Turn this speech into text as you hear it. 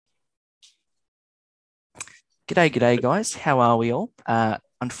G'day, guys. How are we all?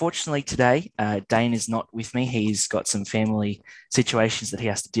 Unfortunately, today, Dane is not with me. He's got some family situations that he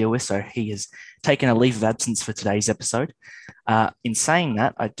has to deal with, so he has taken a leave of absence for today's episode. In saying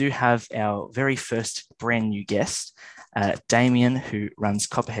that, I do have our very first brand new guest, Damian, who runs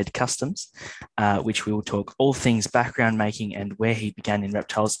Copperhead Customs, which we will talk all things background making and where he began in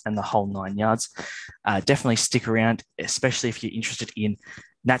reptiles and the whole nine yards. Definitely stick around, especially if you're interested in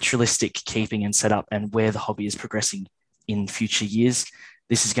naturalistic keeping and setup and where the hobby is progressing in future years.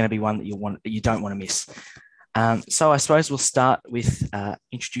 This is going to be one that you don't want to miss. So I suppose we'll start with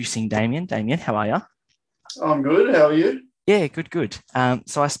introducing Damian. Damian, how are you? I'm good. How are you? Yeah, good.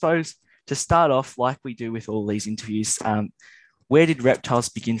 So I suppose to start off, like we do with all these interviews, where did reptiles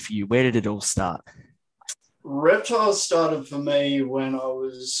begin for you? Where did it all start? Reptiles started for me when I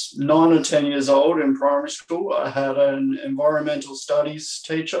was 9 or 10 years old in primary school. I had an environmental studies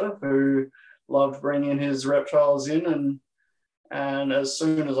teacher who loved bringing his reptiles in, and as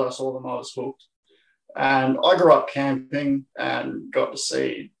soon as I saw them, I was hooked. And I grew up camping and got to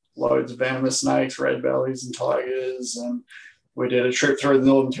see loads of venomous snakes, red bellies, and tigers. And we did a trip through the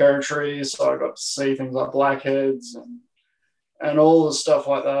Northern Territory, so I got to see things like blackheads and all the stuff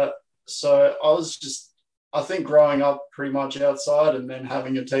like that. So I think growing up pretty much outside and then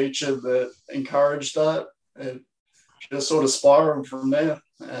having a teacher that encouraged that, it just sort of spiraled from there.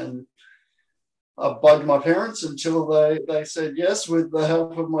 And I bugged my parents until they said yes, with the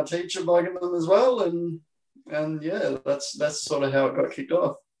help of my teacher bugging them as well. And yeah, that's sort of how it got kicked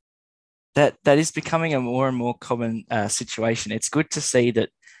off. That is becoming a more and more common situation. It's good to see that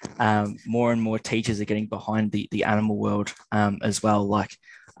more and more teachers are getting behind the animal world as well. Like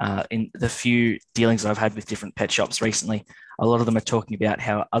in the few dealings I've had with different pet shops recently, a lot of them are talking about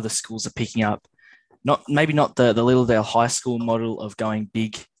how other schools are picking up, maybe not the Littledale High School model of going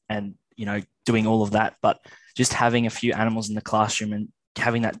big and doing all of that, but just having a few animals in the classroom and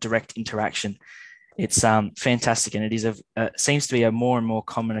having that direct interaction. It's fantastic, and seems to be a more and more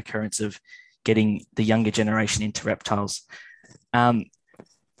common occurrence of getting the younger generation into reptiles. Now,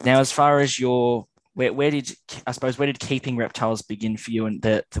 as far as where did keeping reptiles begin for you, and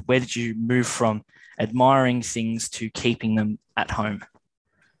where did you move from admiring things to keeping them at home?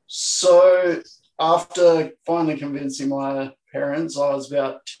 So after finally convincing my parents, I was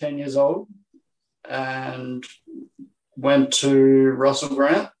about 10 years old and went to Russell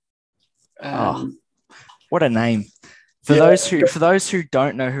Grant. And what a name. For those who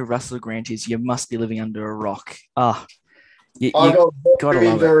don't know who Russell Grant is, you must be living under a rock. You got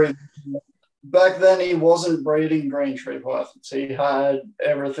very back then he wasn't breeding green tree pythons. He had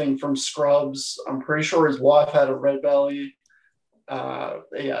everything from scrubs. I'm pretty sure his wife had a red belly.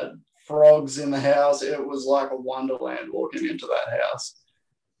 He had frogs in the house. It was like a wonderland walking into that house.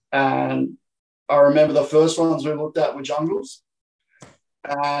 And I remember the first ones we looked at were jungles.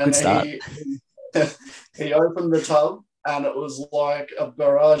 And good start. He opened the tub and it was like a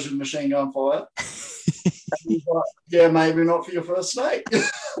barrage of machine gun fire. And he's like, yeah, maybe not for your first snake.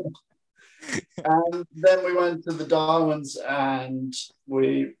 And then we went to the Darwins and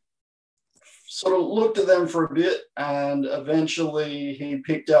we sort of looked at them for a bit, and eventually he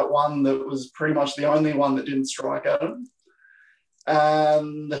picked out one that was pretty much the only one that didn't strike at him.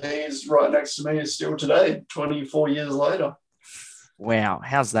 And he's right next to me still today, 24 years later. Wow,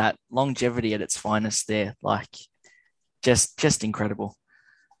 how's that? Longevity at its finest there. Like, just incredible.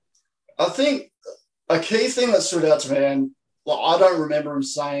 I think a key thing that stood out to me, and I don't remember him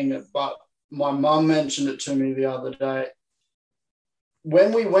saying it, but my mum mentioned it to me the other day.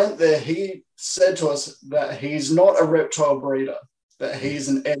 When we went there, he said to us that he's not a reptile breeder, that he's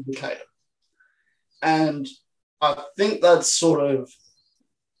an educator. And I think that's sort of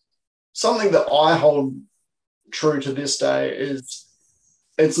something that I hold true to this day. Is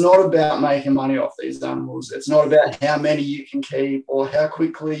it's not about making money off these animals. It's not about how many you can keep or how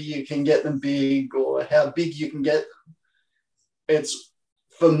quickly you can get them big or how big you can get them. It's,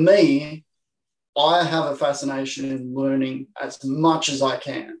 for me, I have a fascination in learning as much as I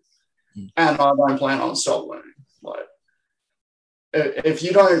can, and I don't plan on stop learning. Like, if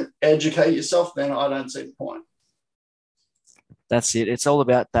you don't educate yourself, then I don't see the point. That's it. It's all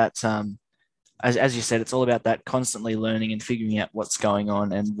about that. As you said, it's all about that constantly learning and figuring out what's going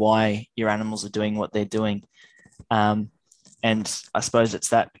on and why your animals are doing what they're doing. And I suppose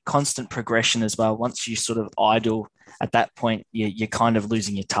it's that constant progression as well. Once you sort of idle at that point, you're kind of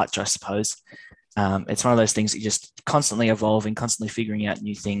losing your touch, I suppose. It's one of those things that you're just constantly evolving, constantly figuring out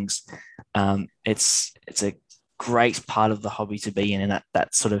new things. It's a great part of the hobby to be in, and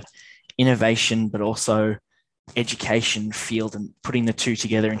that sort of innovation, but also education field, and putting the two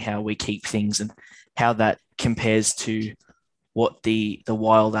together in how we keep things and how that compares to what the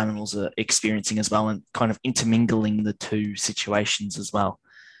wild animals are experiencing as well, and kind of intermingling the two situations as well.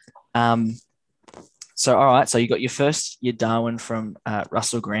 So, all right. So you got your Darwin from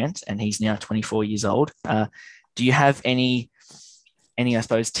Russell Grant, and he's now 24 years old. Do you have any, I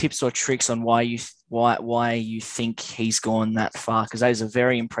suppose, tips or tricks on why you think he's gone that far? Because that is a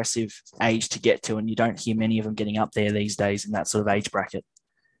very impressive age to get to, and you don't hear many of them getting up there these days in that sort of age bracket.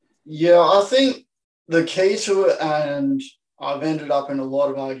 Yeah, I think the key to it, and I've ended up in a lot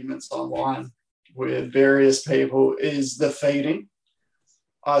of arguments online with various people, is the feeding.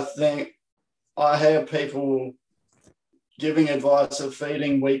 I think I hear people giving advice of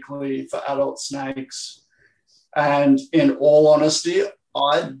feeding weekly for adult snakes. And in all honesty,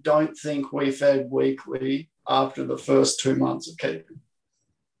 I don't think we fed weekly after the first 2 months of keeping.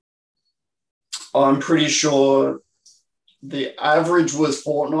 I'm pretty sure the average was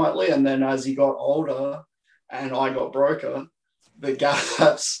fortnightly, and then as he got older and I got broker, the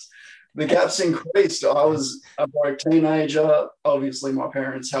gaps increased. I was a broke teenager. Obviously, my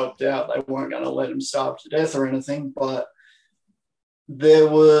parents helped out. They weren't going to let him starve to death or anything, but there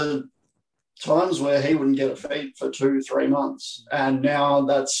were times where he wouldn't get a feed for 2-3 months. And now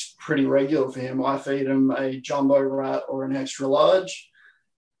that's pretty regular for him. I feed him a jumbo rat or an extra large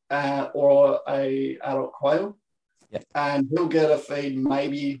or a adult quail. Yep. And he'll get a feed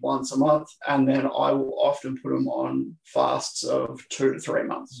maybe once a month. And then I will often put him on fasts of 2 to 3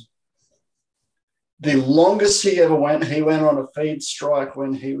 months. The longest he ever went, he went on a feed strike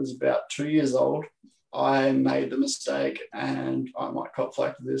when he was about 2 years old. I made the mistake, and I might cop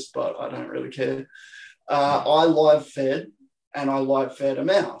flack for this, but I don't really care. I live fed a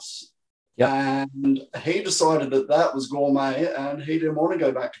mouse. Yep. And he decided that was gourmet, and he didn't want to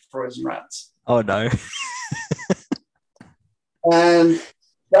go back to frozen rats. Oh, no. And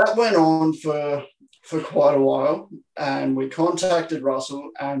that went on for quite a while, and we contacted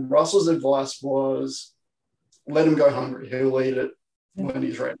Russell, and Russell's advice was, let him go hungry. He'll eat it when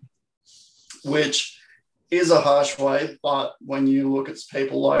he's ready, which is a harsh way, but when you look at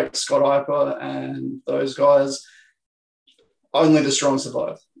people like Scott Iper and those guys, only the strong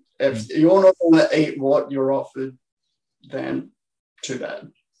survive. If you're not going to eat what you're offered, then too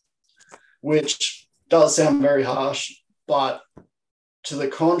bad. Which does sound very harsh, but to the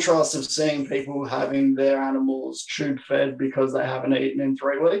contrast of seeing people having their animals tube fed because they haven't eaten in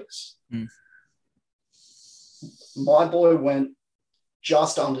 3 weeks, my boy went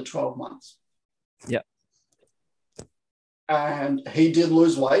just under 12 months. Yeah. And he did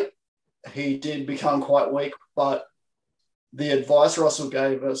lose weight. He did become quite weak, but the advice Russell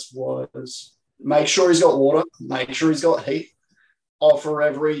gave us was make sure he's got water, make sure he's got heat, offer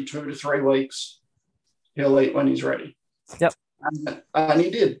every 2 to 3 weeks. He'll eat when he's ready. Yep. And he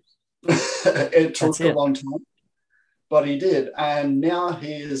did. It took a long time, but he did. And now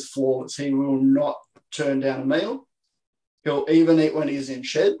he is flawless. He will not turn down a meal. He'll even eat when he's in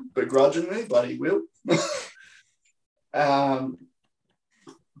shed, begrudgingly, but he will. But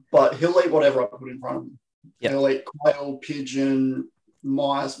he'll eat whatever I put in front of him. Yep. He'll eat quail, pigeon,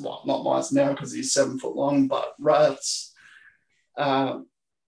 mice. Well, not mice now because he's 7 foot long, but rats. And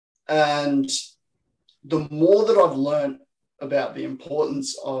the more that I've learned about the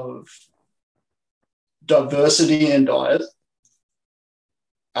importance of diversity in diet,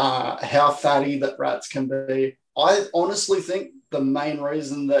 how fatty that rats can be, I honestly think the main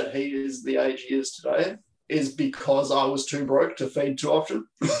reason that he is the age he is today is because I was too broke to feed too often.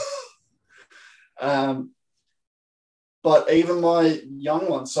 But even my young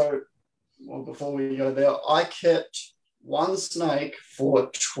ones, before we go there, I kept one snake for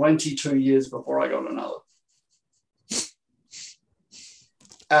 22 years before I got another.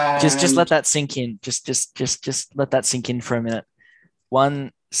 And just let that sink in. Just let that sink in for a minute.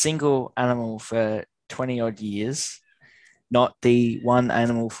 One single animal for 20 odd years, not the one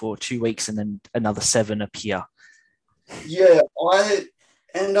animal for 2 weeks and then another 7 appear. Yeah, I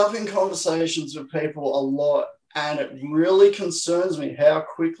end up in conversations with people a lot, and it really concerns me how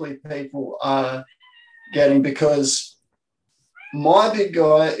quickly people are getting, because my big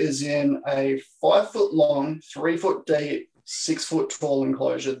guy is in a 5 foot long, 3 foot deep, 6 foot tall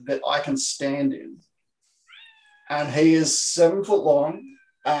enclosure that I can stand in. And he is 7 foot long,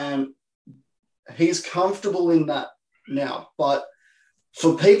 and he's comfortable in that now. But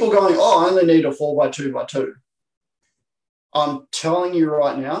for people going, I only need a 4x2x2, I'm telling you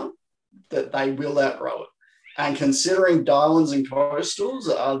right now that they will outgrow it. And considering Darwins and Coastals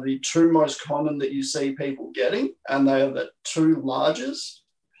are the 2 most common that you see people getting, and they are the 2 largest,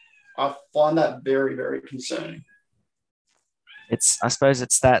 I find that very, very concerning. I suppose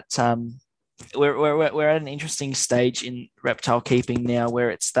it's that we're at an interesting stage in reptile keeping now, where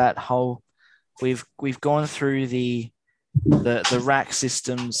it's that whole we've gone through the rack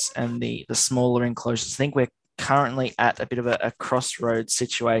systems and the smaller enclosures. I think we're currently at a bit of a crossroads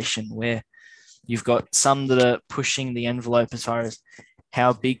situation where you've got some that are pushing the envelope as far as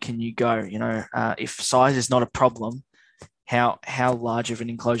how big can you go? If size is not a problem, how large of an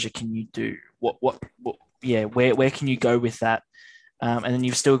enclosure can you do? Where can you go with that? And then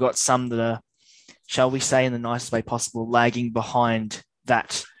you've still got some that are, shall we say, in the nicest way possible, lagging behind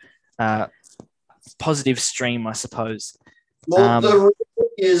that positive stream, I suppose. Well, the reality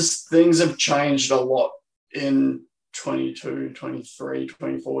is things have changed a lot in 22, 23,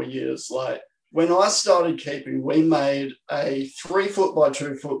 24 years. Like when I started keeping, we made a 3 foot by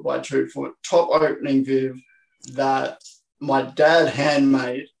 2 foot by 2 foot top opening viv that my dad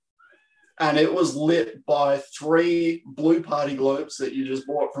handmade, and it was lit by 3 blue party globes that you just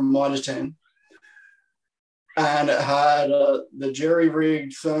bought from Mitre 10. And it had the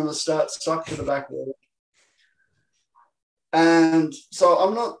jerry-rigged thermostat stuck to the back wall. And so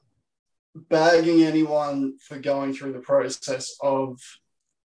I'm not bagging anyone for going through the process of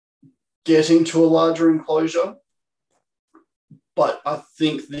getting to a larger enclosure, but I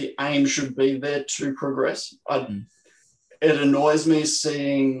think the aim should be there to progress. It annoys me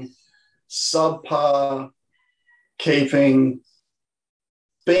seeing subpar keeping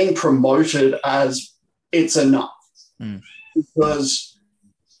being promoted as it's enough, because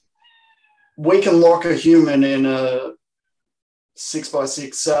we can lock a human in a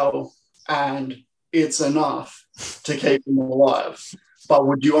 6x6 cell and it's enough to keep them alive. But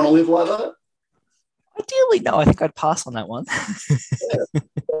would you want to live like that? Ideally, no. I think I'd pass on that one.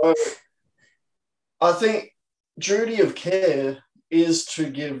 So I think duty of care is to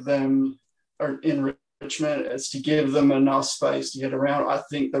give them enrichment, is to give them enough space to get around. I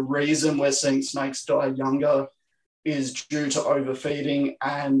think the reason we're seeing snakes die younger is due to overfeeding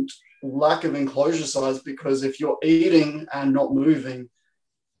and lack of enclosure size, because if you're eating and not moving,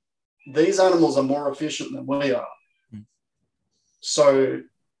 these animals are more efficient than we are. So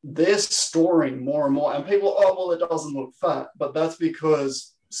they're storing more and more, and people, it doesn't look fat, but that's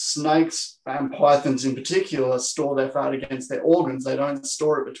because snakes and pythons in particular store their fat against their organs. They don't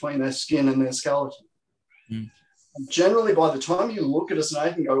store it between their skin and their skeleton. Generally, by the time you look at a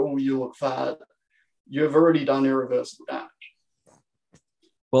snake and go, you look fat, you've already done irreversible damage.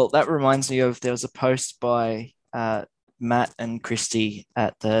 Well, that reminds me of, there was a post by Matt and Christy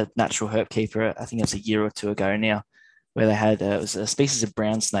at the Natural Herp Keeper, I think it was a year or two ago now, where they had, it was a species of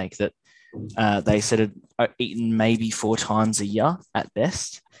brown snake that they said had eaten maybe 4 times a year at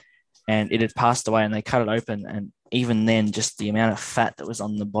best, and it had passed away, and they cut it open, and even then, just the amount of fat that was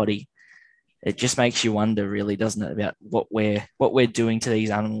on the body, it just makes you wonder, really, doesn't it, about what we're doing to these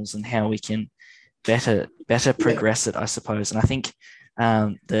animals and how we can better progress it, I suppose. And I think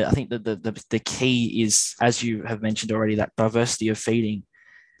the key is, as you have mentioned already, that diversity of feeding.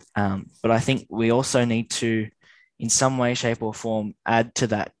 But I think we also need to, in some way, shape, or form, add to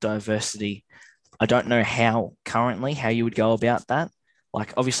that diversity. I don't know how you would go about that.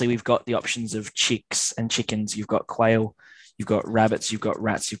 Like, obviously, we've got the options of chicks and chickens. You've got quail, you've got rabbits, you've got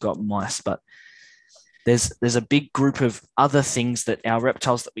rats, you've got mice. But there's a big group of other things that our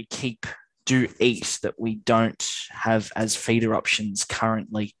reptiles that we keep do eat that we don't have as feeder options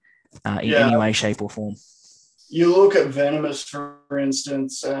currently in any way, shape, or form. You look at venomous, for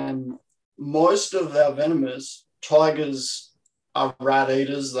instance, and most of our venomous, tigers are rat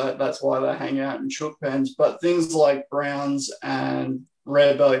eaters. That's why they hang out in chook pens. But things like browns and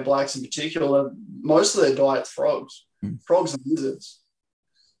red-bellied blacks in particular, most of their diet's frogs, frogs and lizards.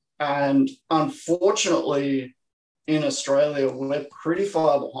 And unfortunately, in Australia, we're pretty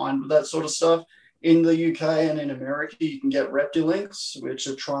far behind with that sort of stuff. In the UK and in America, you can get reptilinks, which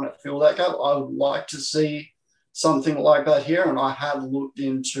are trying to fill that gap. I would like to see something like that here, and I have looked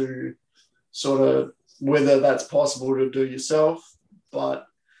into sort of whether that's possible to do yourself. But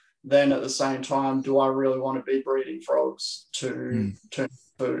then at the same time, do I really want to be breeding frogs to turn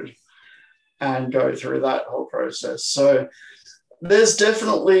food and go through that whole process? So there's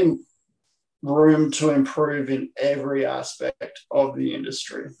definitely room to improve in every aspect of the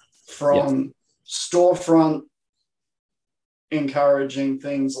industry, from storefront encouraging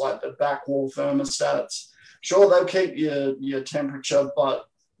things like the back wall thermostats. Sure, they'll keep your temperature, but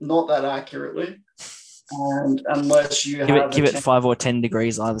not that accurately. And unless you give it 5 or 10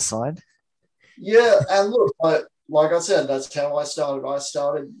 degrees either side. Yeah, and look, like I said, that's how I started. I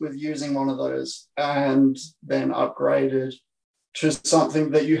started with using one of those and then upgraded to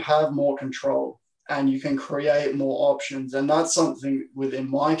something that you have more control. and you can create more options. And that's something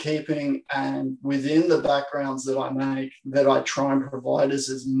within my keeping and within the backgrounds that I make that I try and provide is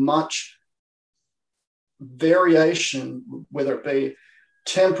as much variation, whether it be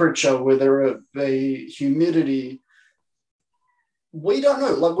temperature, whether it be humidity. We don't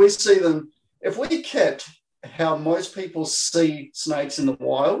know. Like, we see them, if we kept how most people see snakes in the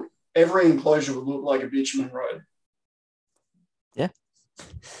wild, every enclosure would look like a bitumen road. Yeah.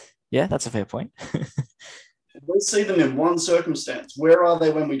 Yeah, that's a fair point. We see them in one circumstance. Where are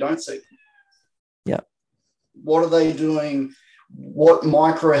they when we don't see them? Yeah. What are they doing? What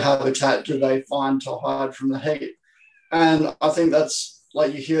microhabitat do they find to hide from the heat? And I think that's,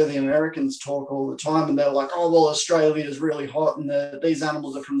 like, you hear the Americans talk all the time, and they're like, oh, well, Australia is really hot and these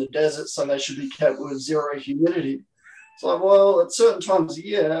animals are from the desert, so they should be kept with zero humidity. It's like, well, at certain times of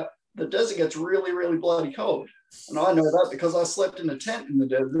year, the desert gets really, really bloody cold. And I know that because I slept in a tent in the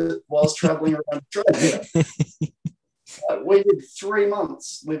desert whilst traveling around Australia. We did 3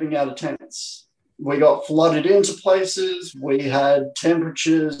 months living out of tents. We got flooded into places. We had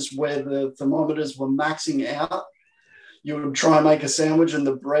temperatures where the thermometers were maxing out. You would try and make a sandwich and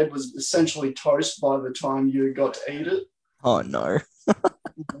the bread was essentially toast by the time you got to eat it. Oh, no.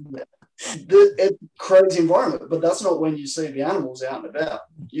 It's a crazy environment, but that's not when you see the animals out and about.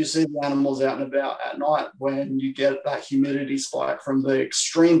 You see the animals out and about at night when you get that humidity spike from the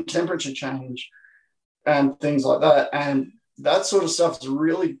extreme temperature change and things like that. And that sort of stuff is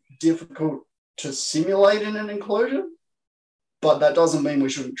really difficult to simulate in an enclosure, but that doesn't mean we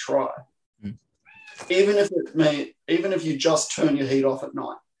shouldn't try. Even if you just turn your heat off at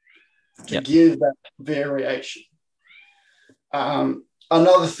night to give that variation.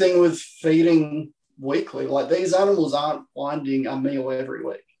 Another thing with feeding weekly, like, these animals aren't finding a meal every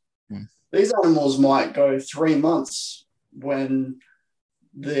week. These animals might go 3 months when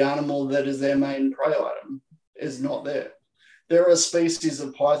the animal that is their main prey item is not there. There are species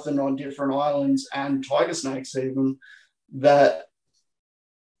of python on different islands, and tiger snakes even, that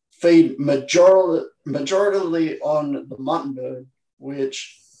feed majority on the mutton bird,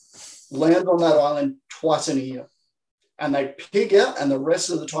 which lands on that island twice in a year. And they pig out, and the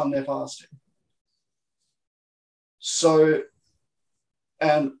rest of the time they're fasting. So,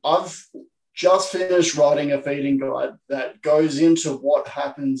 and I've just finished writing a feeding guide that goes into what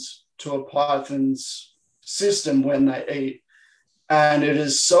happens to a python's system when they eat. And it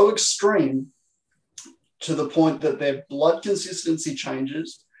is so extreme to the point that their blood consistency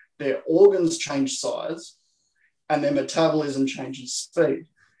changes, their organs change size, and their metabolism changes speed.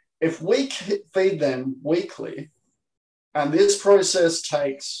 If we feed them weekly, and this process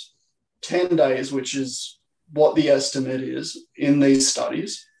takes 10 days, which is what the estimate is in these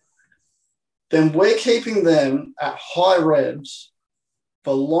studies, then we're keeping them at high revs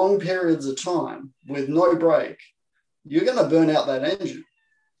for long periods of time with no break. You're going to burn out that engine.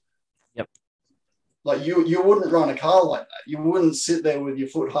 Yep. Like, you wouldn't run a car like that. You wouldn't sit there with your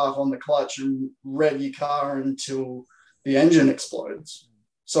foot half on the clutch and rev your car until the engine explodes.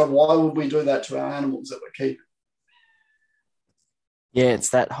 So why would we do that to our animals that we're keeping? Yeah, it's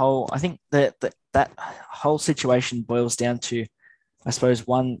that whole, I think that whole situation boils down to, I suppose,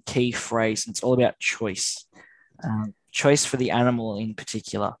 one key phrase, and it's all about choice. Choice for the animal in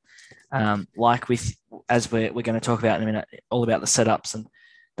particular. Like with, as we're going to talk about in a minute, all about the setups and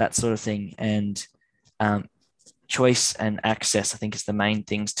that sort of thing. And choice and access, I think, is the main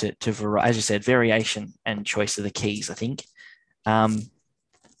things to as you said, variation and choice are the keys, I think.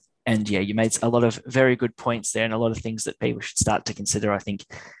 And yeah, you made a lot of very good points there, and a lot of things that people should start to consider, I think,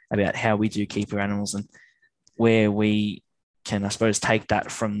 about how we do keep our animals and where we can, I suppose, take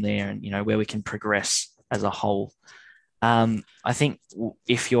that from there, and, you know, where we can progress as a whole. I think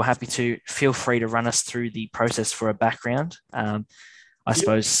if you're happy to, feel free to run us through the process for a background. I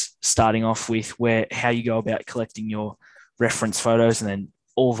suppose starting off with how you go about collecting your reference photos and then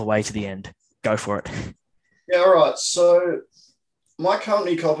all the way to the end. Go for it. Yeah, all right. So my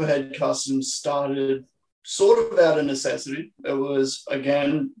company, Copperhead Customs, started sort of out of necessity. It was,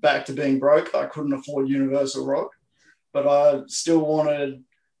 again, back to being broke. I couldn't afford Universal Rock, but I still wanted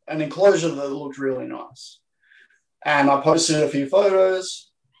an enclosure that looked really nice. And I posted a few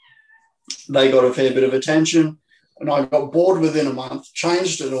photos. They got a fair bit of attention. And I got bored within a month,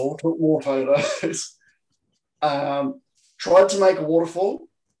 changed it all, took more photos, tried to make a waterfall.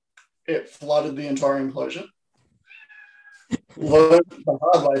 It flooded the entire enclosure. Learned the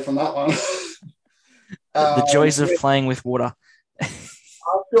hard way from that one. The joys of playing with water.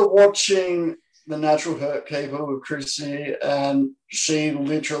 After watching The Natural Hurt Keeper with Chrissy, and she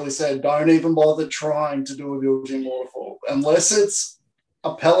literally said, don't even bother trying to do a built-in waterfall unless it's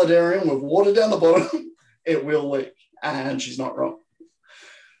a palletarium with water down the bottom, it will leak. And she's not wrong.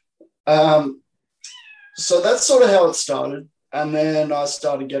 So that's sort of how it started. And then I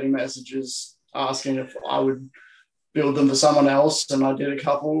started getting messages asking if I would build them for someone else. And I did a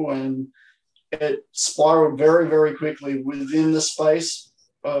couple, and it spiraled very, very quickly. Within the space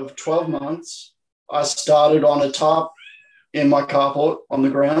of 12 months, I started on a tarp in my carport on the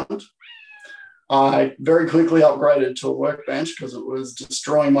ground. I very quickly upgraded to a workbench because it was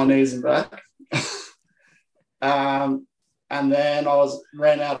destroying my knees and back. And then I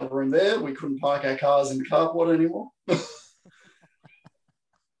ran out of room there. We couldn't park our cars in the carport anymore.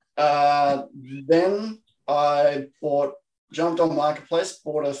 Then I jumped on Marketplace,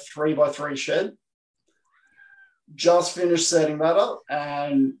 bought a 3x3 shed, just finished setting that up,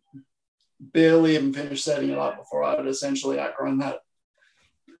 and barely even finished setting it up before I had essentially outgrown that.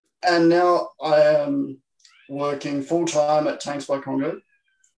 And now I am working full-time at Tanks by Congo,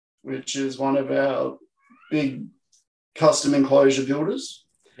 which is one of our big custom enclosure builders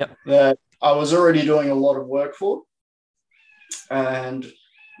that I was already doing a lot of work for. And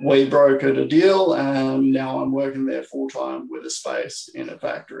we brokered a deal, and now I'm working there full-time with a space in a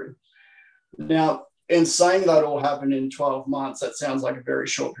factory. Now, in saying that all happened in 12 months, that sounds like a very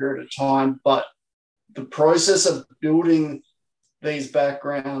short period of time, but the process of building these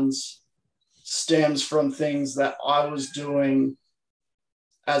backgrounds stems from things that I was doing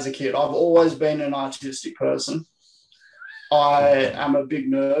as a kid. I've always been an artistic person. I am a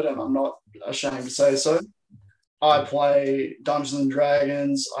big nerd, and I'm not ashamed to say so. I play Dungeons and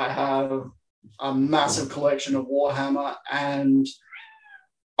Dragons. I have a massive collection of Warhammer, and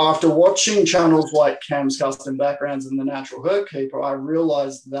after watching channels like Cam's Custom Backgrounds and The Natural Herb Keeper, I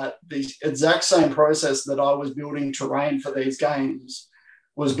realized that the exact same process that I was building terrain for these games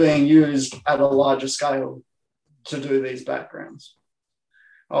was being used at a larger scale to do these backgrounds.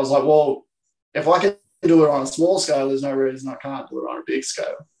 I was like, well, if I can do it on a small scale, there's no reason I can't do it on a big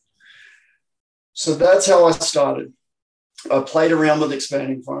scale. So that's how I started. I played around with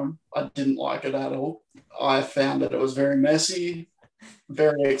expanding foam. I didn't like it at all. I found that it was very messy,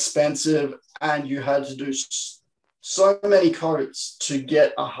 very expensive, and you had to do so many coats to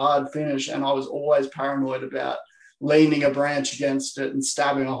get a hard finish. And I was always paranoid about leaning a branch against it and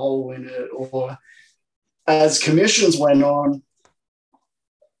stabbing a hole in it. Or as commissions went on,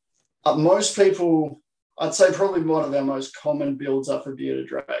 most people, I'd say probably one of our most common builds are for bearded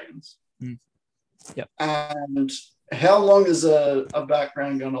dragons. Yep. And how long is a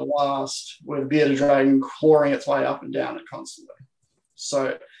background going to last with a bearded dragon clawing its way up and down it constantly?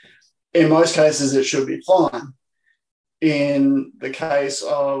 So in most cases, it should be fine. In the case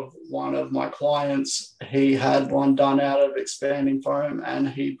of one of my clients, he had one done out of expanding foam, and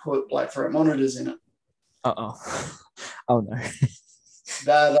he put black throat monitors in it. Uh-oh. Oh, no.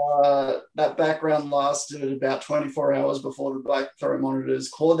 That background lasted about 24 hours before the black throat monitors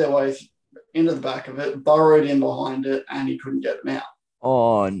clawed their way into the back of it, burrowed in behind it, and he couldn't get them out.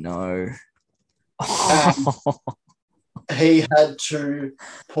 Oh, no. He had to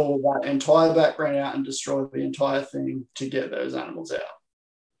pull that entire background out and destroy the entire thing to get those animals out.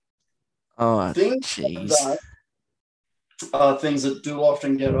 Oh, things like that are things that do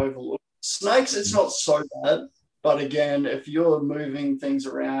often get overlooked. Snakes, it's not so bad, but again, if you're moving things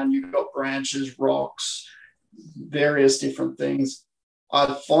around, you've got branches, rocks, various different things,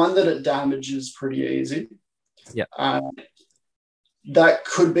 I find that it damages pretty easy. Yeah. That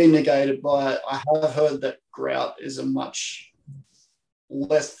could be negated by, I have heard that grout is a much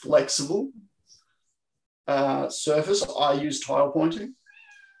less flexible surface. I use tile pointing,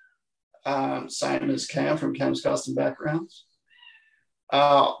 same as Cam from Cam's Custom Backgrounds.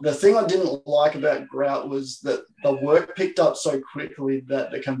 The thing I didn't like about grout was that the work picked up so quickly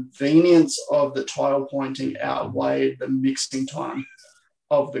that the convenience of the tile pointing outweighed the mixing time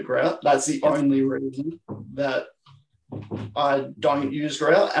of the grout. That's the only reason that I don't use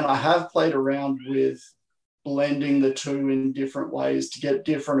grout, and I have played around with blending the two in different ways to get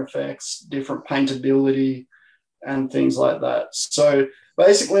different effects, different paintability, and things like that. So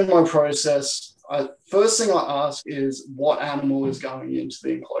basically my process, first thing I ask is what animal is going into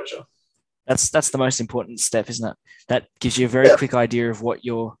the enclosure. That's the most important step, isn't it? That gives you a very quick idea of what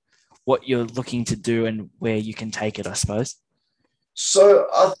you're looking to do and where you can take it, I suppose. So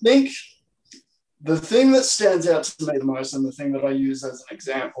I think the thing that stands out to me the most, and the thing that I use as an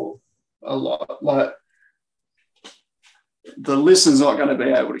example a lot, like the listener's not going to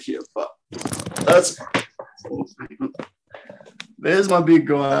be able to hear, but there's my big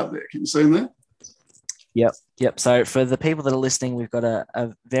guy up there. Can you see him there? Yep. So for the people that are listening, we've got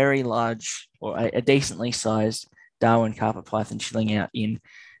a very large or a decently sized Darwin carpet python chilling out in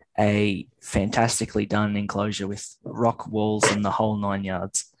a fantastically done enclosure with rock walls and the whole 9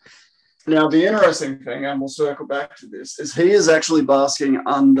 yards. Now, the interesting thing, and we'll circle back to this, is he is actually basking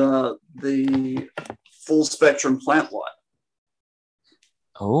under the full spectrum plant light.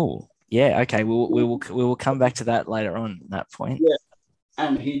 Oh, yeah. Okay. We will come back to that later on at that point. Yeah.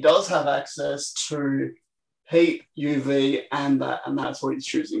 And he does have access to heat, UV, and that's what he's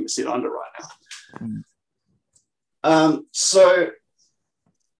choosing to sit under right now. So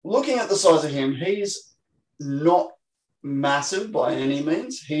looking at the size of him, he's not massive by any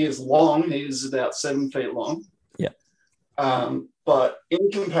means. He is long. He is about 7 feet long. Yeah. But in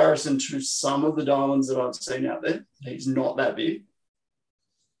comparison to some of the Darwins that I've seen out there, he's not that big.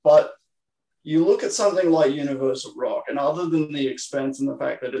 But you look at something like Universal Rock, and other than the expense and the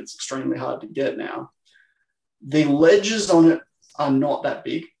fact that it's extremely hard to get now, the ledges on it are not that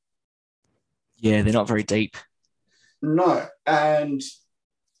big. Yeah, they're not very deep. No. And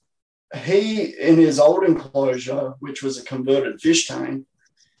he, in his old enclosure, which was a converted fish tank,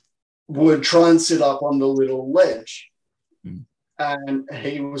 would try and sit up on the little ledge. And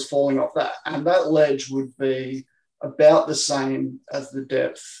he was falling off that. And that ledge would be about the same as the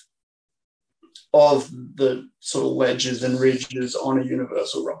depth of the sort of ledges and ridges on a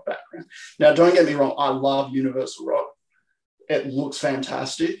Universal Rock background. Now, don't get me wrong, I love Universal Rock. It looks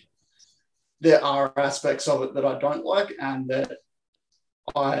fantastic. There are aspects of it that I don't like, and that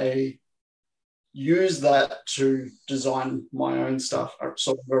I use that to design my own stuff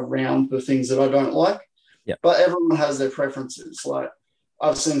sort of around the things that I don't like. Yeah. But everyone has their preferences. Like,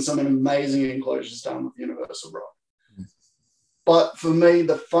 I've seen some amazing enclosures done with Universal Rock. But for me,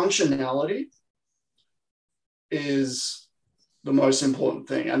 the functionality is the most important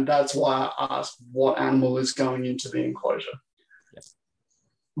thing. And that's why I asked what animal is going into the enclosure. Yeah.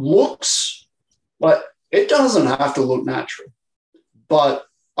 Looks, like, it doesn't have to look natural. But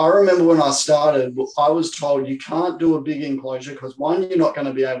I remember when I started, I was told you can't do a big enclosure because, one, you're not going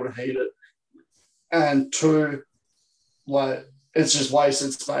to be able to heat it. And two, like, it's just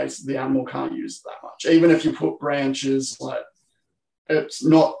wasted space. The animal can't use it that much. Even if you put branches, like, it's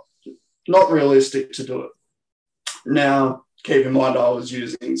not realistic to do it. Now, keep in mind, I was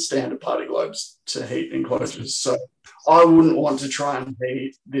using standard party globes to heat enclosures. So I wouldn't want to try and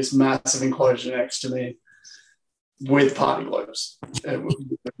heat this massive enclosure next to me with party globes.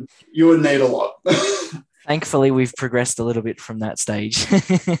 You would need a lot. Thankfully, we've progressed a little bit from that stage.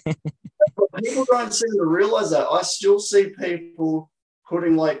 People don't seem to realize that. I still see people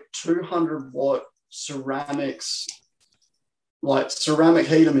putting like 200-watt ceramics, like ceramic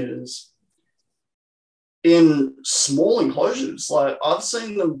heat emitters, in small enclosures. Like, I've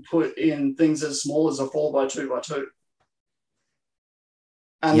seen them put in things as small as a 4x2x2.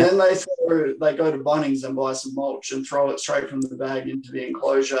 And then they go to Bunnings and buy some mulch and throw it straight from the bag into the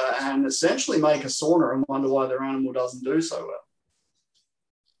enclosure and essentially make a sauna and wonder why their animal doesn't do so well.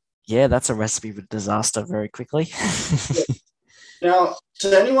 Yeah, that's a recipe for disaster very quickly. Now,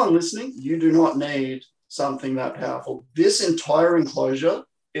 to anyone listening, you do not need something that powerful. This entire enclosure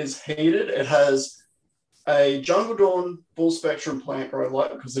is heated. It has a Jungle Dawn full spectrum plant grow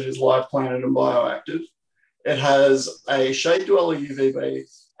light because it is live planted and bioactive. It has a shade dweller UVB,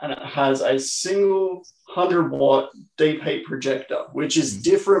 and it has a single 100-watt deep heat projector, which is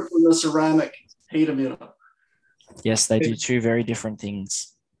different from the ceramic heat emitter. Yes, they do two very different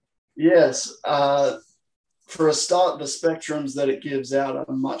things. Yes. For a start, the spectrums that it gives out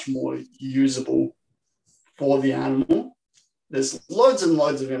are much more usable for the animal. There's loads and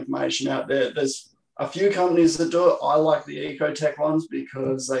loads of information out there. There's a few companies that do it. I like the Ecotech ones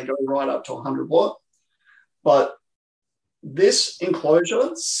because they go right up to 100 watt. But this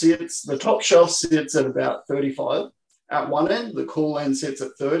enclosure sits, the top shelf sits at about 35 at one end. The cool end sits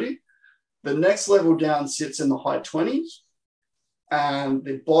at 30. The next level down sits in the high 20s. And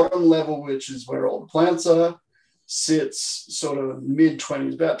the bottom level, which is where all the plants are, sits sort of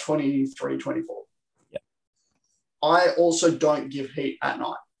mid-20s, about 23, 24. Yep. I also don't give heat at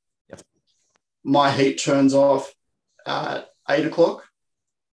night. Yep. My heat turns off at 8 o'clock.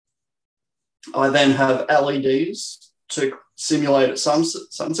 I then have LEDs to simulate at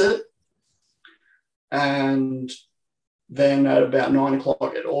sunset. And then at about 9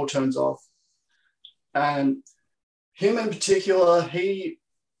 o'clock, it all turns off. And him in particular, he,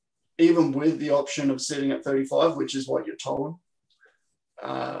 even with the option of sitting at 35, which is what you're told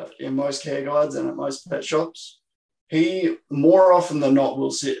in most care guides and at most pet shops, he more often than not will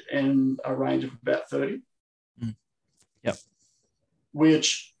sit in a range of about 30. Yep.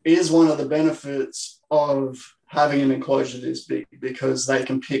 Which is one of the benefits of having an enclosure this big, because they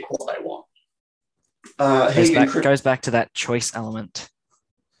can pick what they want. He can goes back to that choice element.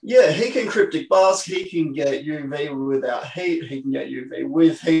 Yeah, he can cryptic mask. He can get UV without heat. He can get UV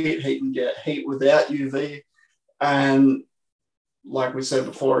with heat. He can get heat without UV. And like we said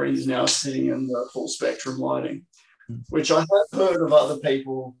before, he's now sitting in the full spectrum lighting, which I have heard of other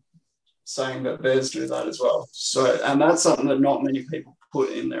people saying that bears do that as well. So, and that's something that not many people put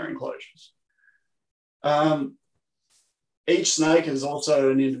in their enclosures. Each snake is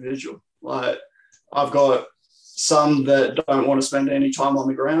also an individual. Like, I've got some that don't want to spend any time on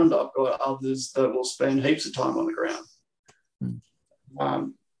the ground. I've got others that will spend heaps of time on the ground.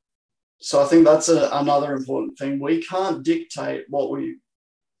 So I think that's another important thing. We can't dictate what we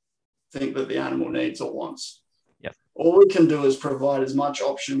think that the animal needs or wants. Yep. All we can do is provide as much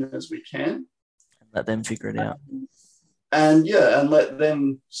option as we can. Let them figure it out. And let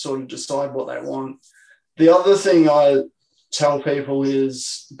them sort of decide what they want. The other thing I tell people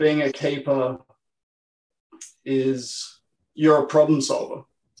is being a keeper is you're a problem solver.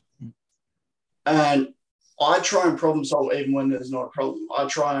 And I try and problem solve even when there's not a problem. I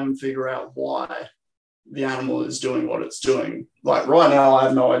try and figure out why the animal is doing what it's doing. Like right now, I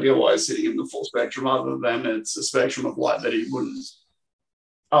have no idea why it's sitting in the full spectrum other than it's a spectrum of light that he wouldn't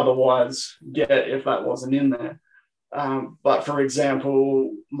otherwise get if that wasn't in there. But for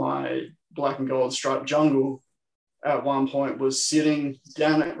example, my black and gold striped jungle at one point was sitting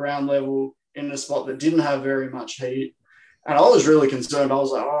down at ground level in a spot that didn't have very much heat. And I was really concerned. I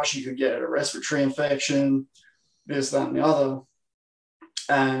was like, oh, she could get a respiratory infection, this, that, and the other.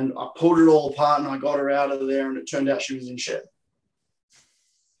 And I pulled it all apart and I got her out of there, and it turned out she was in shed.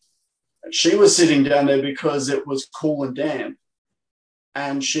 And she was sitting down there because it was cool and damp,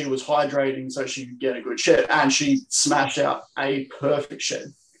 and she was hydrating so she could get a good shed, and she smashed out a perfect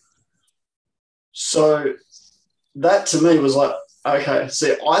shed. So that to me was like, okay,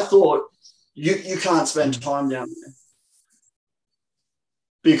 see, I thought you can't spend time down there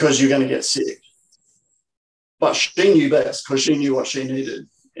because you're going to get sick. But she knew best because she knew what she needed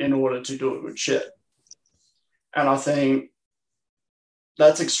in order to do a good shed. And I think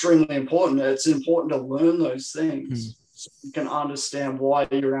that's extremely important. It's important to learn those things so you can understand why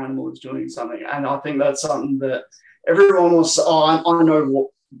your animal is doing something. And I think that's something that everyone wants to, I know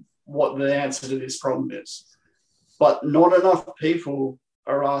what the answer to this problem is. But not enough people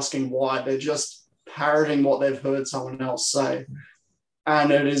are asking why. They're just parroting what they've heard someone else say.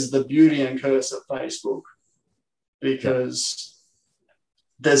 And it is the beauty and curse of Facebook, because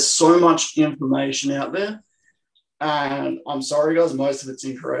there's so much information out there. And I'm sorry, guys, most of it's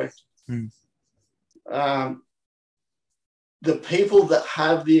incorrect. The people that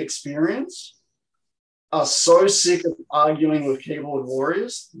have the experience are so sick of arguing with keyboard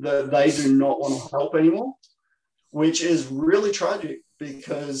warriors that they do not want to help anymore, which is really tragic,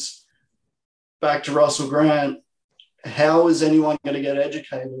 because back to Russell Grant, how is anyone going to get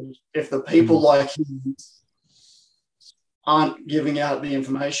educated if the people like him aren't giving out the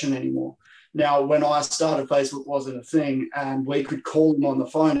information anymore? Now, when I started, Facebook wasn't a thing, and we could call him on the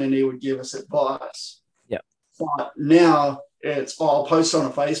phone and he would give us advice. Yeah. But now it's, I'll post on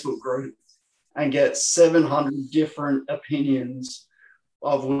a Facebook group and get 700 different opinions,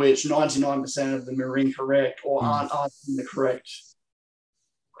 of which 99% of them are incorrect or aren't asking the correct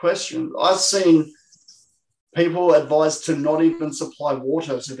question. I've seen people advised to not even supply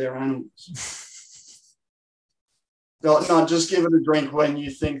water to their animals. They're like, no, just give it a drink when you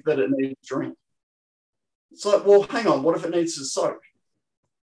think that it needs a drink. It's like, well, hang on, what if it needs to soak?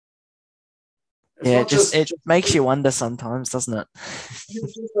 It makes you wonder sometimes, doesn't it? You've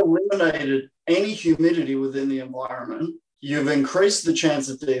just eliminated any humidity within the environment. You've increased the chance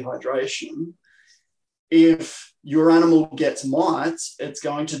of dehydration. If your animal gets mites, it's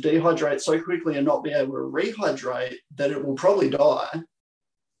going to dehydrate so quickly and not be able to rehydrate that it will probably die.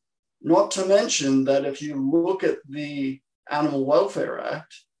 Not to mention that if you look at the Animal Welfare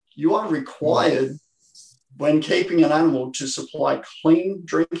Act, you are required when keeping an animal to supply clean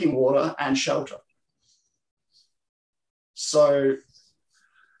drinking water and shelter. So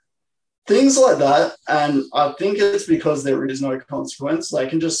things like that, and I think it's because there is no consequence. They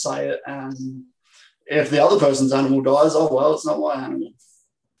can just say it, and if the other person's animal dies, oh, well, it's not my animal.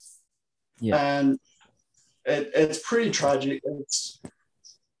 Yeah. And it's pretty tragic.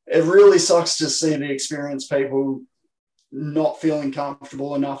 It really sucks to see the experienced people not feeling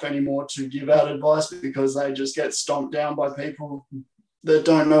comfortable enough anymore to give out advice because they just get stomped down by people that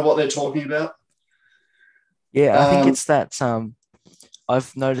don't know what they're talking about. Yeah, I think it's that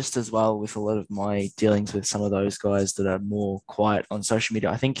I've noticed as well with a lot of my dealings with some of those guys that are more quiet on social media.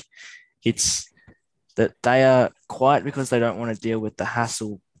 I think it's that they are quiet because they don't want to deal with the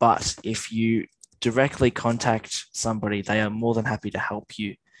hassle. But if you directly contact somebody, they are more than happy to help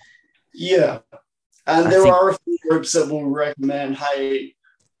you. Yeah. And I there think, are a few groups that will recommend, hey,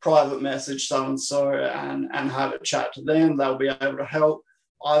 private message so-and-so and have a chat to them. They'll be able to help.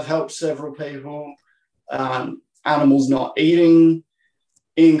 I've helped several people. Animals not eating,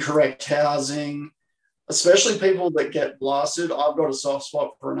 incorrect housing, especially people that get blasted. I've got a soft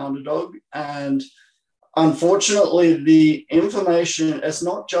spot for an underdog. And unfortunately, the information, it's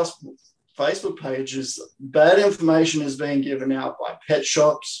not just Facebook pages. Bad information is being given out by pet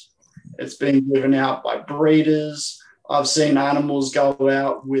shops. It's being given out by breeders. I've seen animals go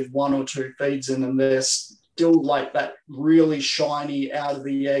out with 1 or 2 feeds in them. They're still like that really shiny, out of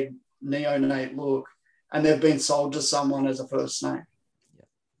the egg, neonate look. And they've been sold to someone as a first snake. Yeah.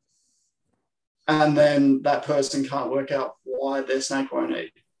 And then that person can't work out why their snake won't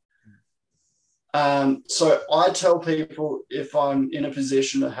eat. So I tell people, if I'm in a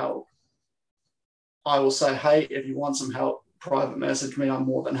position to help, I will say, hey, if you want some help, private message me. I'm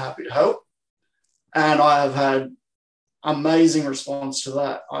more than happy to help. And I have had amazing response to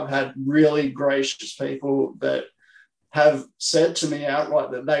that. I've had really gracious people that have said to me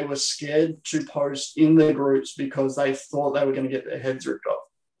outright that they were scared to post in their groups because they thought they were going to get their heads ripped off.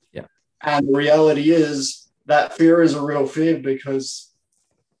 Yeah. And the reality is that fear is a real fear, because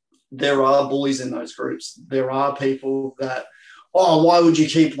there are bullies in those groups. There are people that, oh, why would you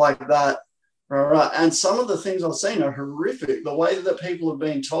keep like that? Right. And some of the things I've seen are horrific. The way that people have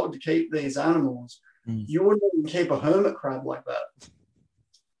been told to keep these animals, you wouldn't even keep a hermit crab like that.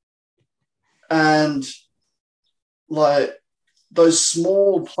 And like those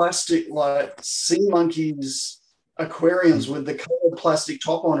small plastic, like sea monkeys aquariums with the colored plastic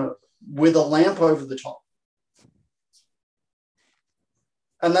top on it with a lamp over the top.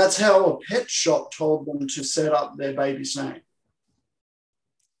 And that's how a pet shop told them to set up their baby snake.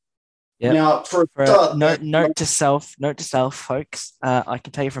 Yep. Now, note to self, folks. I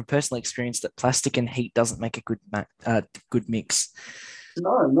can tell you from personal experience that plastic and heat doesn't make a good mix.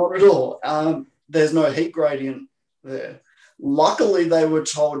 No, not at all. There's no heat gradient there. Luckily, they were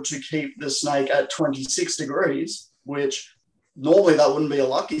told to keep the snake at 26 degrees, which normally that wouldn't be a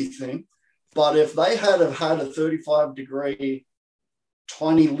lucky thing. But if they had a 35-degree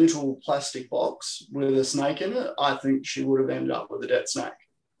tiny little plastic box with a snake in it, I think she would have ended up with a dead snake.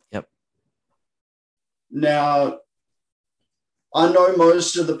 Yep. Now, I know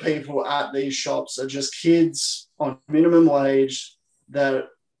most of the people at these shops are just kids on minimum wage that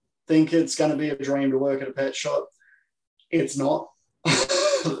think it's going to be a dream to work at a pet shop. It's not.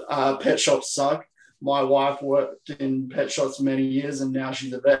 Pet shops suck. My wife worked in pet shops for many years, and now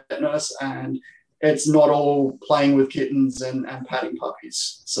she's a vet nurse, and it's not all playing with kittens and patting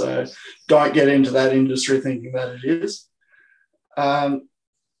puppies. So don't get into that industry thinking that it is.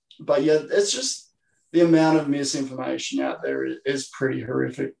 But yeah, it's just the amount of misinformation out there is pretty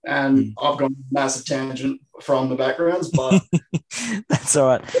horrific. And I've gone a massive tangent from the backgrounds, but that's all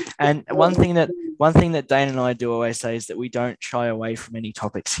right. And one thing that Dane and I do always say is that we don't shy away from any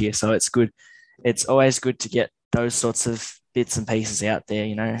topics here. So it's good. It's always good to get those sorts of bits and pieces out there,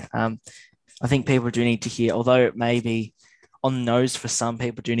 you know. I think people do need to hear, although it may be on the nose for some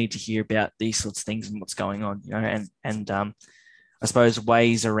people, do need to hear about these sorts of things and what's going on, you know, and I suppose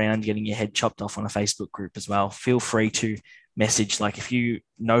ways around getting your head chopped off on a Facebook group as well. Feel free to message, like if you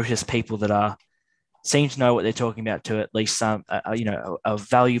notice people that seem to know what they're talking about to at least some, a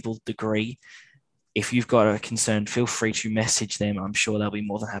valuable degree. If you've got a concern, feel free to message them. I'm sure they'll be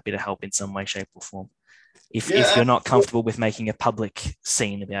more than happy to help in some way, shape, or form. If you're not comfortable with making a public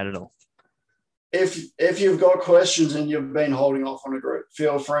scene about it all. If you've got questions and you've been holding off on a group,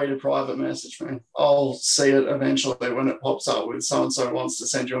 feel free to private message me. I'll see it eventually when it pops up with so-and-so wants to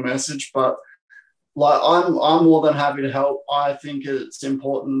send you a message. But like I'm more than happy to help. I think it's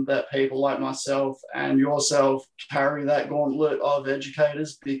important that people like myself and yourself carry that gauntlet of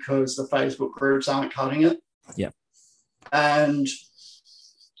educators, because the Facebook groups aren't cutting it. Yeah. And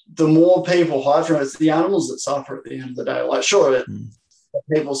the more people hide from it, it's the animals that suffer at the end of the day. Like, sure,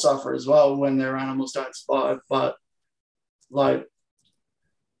 people suffer as well when their animals don't survive, but like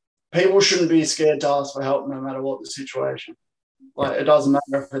people shouldn't be scared to ask for help no matter what the situation. Like, it doesn't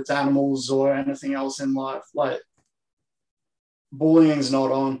matter if it's animals or anything else in life. Like, bullying's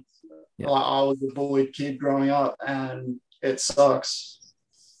not on. Yeah. Like, I was a bullied kid growing up, and it sucks.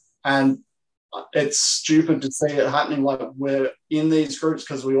 And it's stupid to see it happening. Like, we're in these groups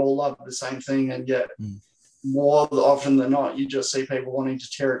because we all love the same thing, and yet more often than not, you just see people wanting to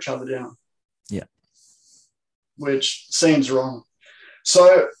tear each other down. Yeah. Which seems wrong.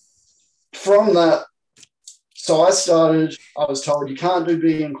 So from that, So I was told you can't do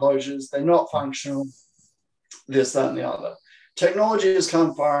big enclosures. They're not functional, this, that, and the other. Technology has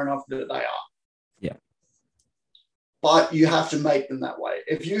come far enough that they are. Yeah. But you have to make them that way.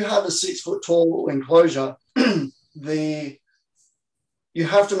 If you have a 6 foot tall enclosure, you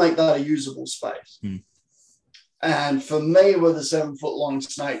have to make that a usable space. And for me, with a 7 foot long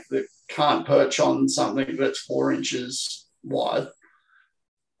snake that can't perch on something that's 4 inches wide,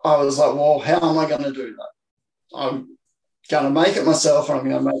 I was like, well, how am I going to do that? I'm going to make it myself, and I'm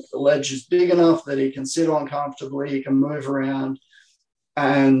going to make the ledges big enough that he can sit on comfortably, he can move around.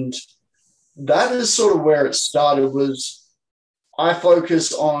 And that is sort of where it started. Was I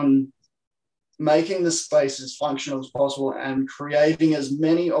focus on making the space as functional as possible and creating as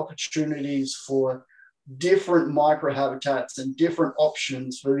many opportunities for different microhabitats and different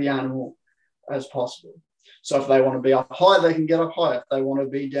options for the animal as possible. So if they want to be up high, they can get up high. If they want to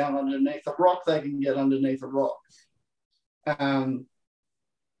be down underneath a rock, they can get underneath a rock.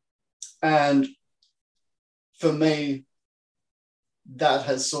 And for me, that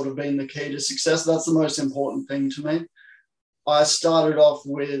has sort of been the key to success. That's the most important thing to me. I started off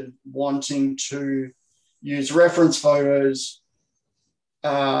with wanting to use reference photos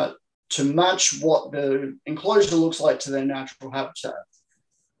to match what the enclosure looks like to their natural habitat.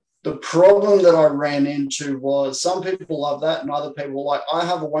 The problem that I ran into was some people love that, and other people were like, I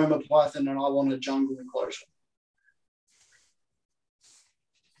have a Woma python and I want a jungle enclosure.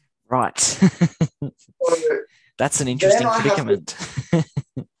 Right. So that's an interesting predicament.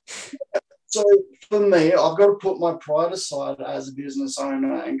 So for me, I've got to put my pride aside as a business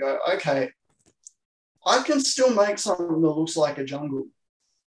owner and go, okay, I can still make something that looks like a jungle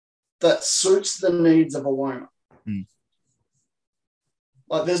that suits the needs of a Woma.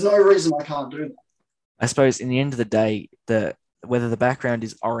 Like, there's no reason I can't do that. I suppose in the end of the day, whether the background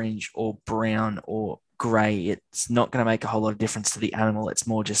is orange or brown or grey, it's not going to make a whole lot of difference to the animal. It's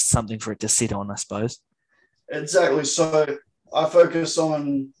more just something for it to sit on, I suppose. Exactly. So I focus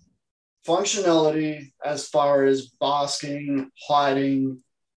on functionality as far as basking, hiding,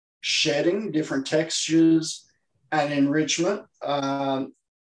 shedding, different textures, and enrichment.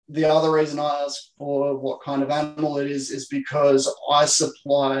 The other reason I ask for what kind of animal it is because I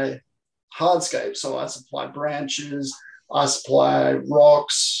supply hardscapes. So I supply branches, I supply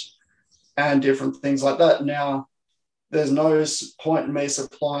rocks, and different things like that. Now, there's no point in me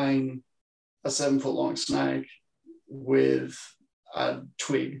supplying a 7 foot long snake with a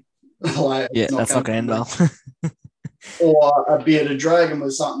twig. Like, yeah, that's not going to end well. Or a bearded dragon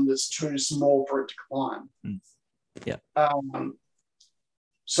with something that's too small for it to climb. Yeah.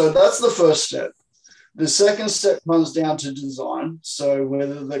 So that's the first step. The second step comes down to design. So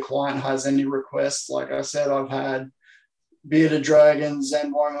whether the client has any requests, like I said, I've had bearded dragons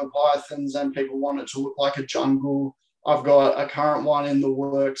and Woma pythons, and people want it to look like a jungle. I've got a current one in the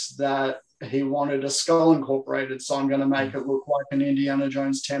works that he wanted a skull incorporated, so I'm going to make it look like an Indiana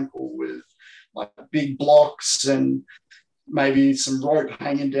Jones temple with like big blocks and maybe some rope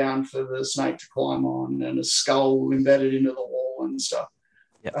hanging down for the snake to climb on and a skull embedded into the wall and stuff.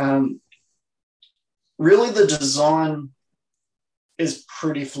 Yep. Really, the design is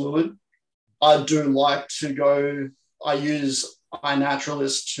pretty fluid. I do like to go, I use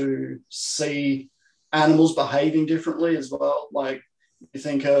iNaturalist to see animals behaving differently as well. Like, you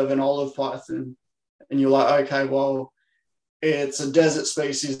think of an olive python and you're like, okay, well, it's a desert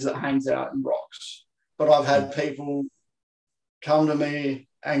species that hangs out in rocks. But I've had people come to me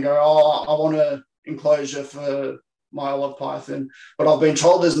and go, oh, I want an enclosure for my olive python, but I've been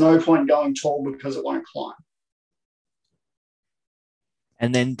told there's no point going tall because it won't climb.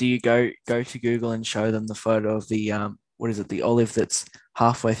 And then do you go to Google and show them the photo of the the olive that's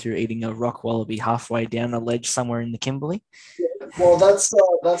halfway through eating a rock wallaby halfway down a ledge somewhere in the Kimberley? Yeah, well, that's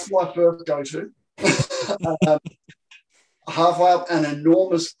my first go-to. Halfway up an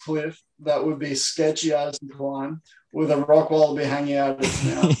enormous cliff that would be sketchy as to climb, with a rock wallaby hanging out of its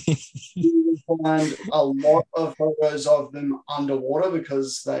mouth. You will find a lot of photos of them underwater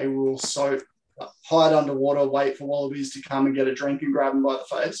because they will hide underwater, wait for wallabies to come and get a drink and grab them by the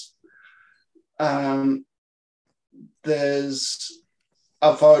face. There's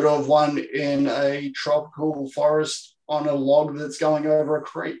a photo of one in a tropical forest on a log that's going over a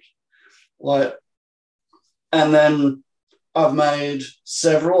creek. And then I've made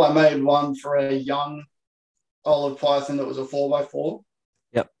several. I made one for a young olive python that was a 4x4.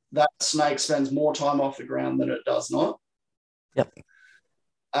 Yep. That snake spends more time off the ground than it does not. Yep.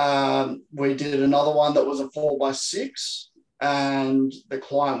 We did another one that was a 4x6, and the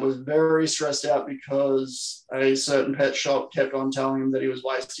client was very stressed out because a certain pet shop kept on telling him that he was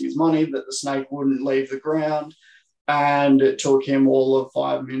wasting his money, that the snake wouldn't leave the ground. And it took him all of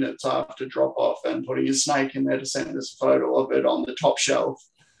 5 minutes after drop off and putting his snake in there to send us a photo of it on the top shelf.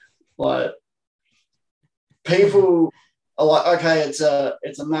 Like, people are like, okay, it's a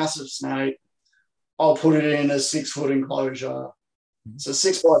massive snake. I'll put it in a 6-foot enclosure. It's a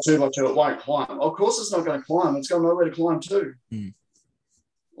 6x2x2. It won't climb. Of course, it's not going to climb. It's got nowhere to climb to.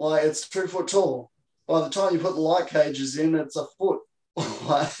 Like, it's 2 foot tall. By the time you put the light cages in, it's a foot.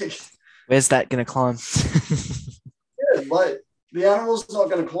 Like, where's that going to climb? Yeah, like, the animal's not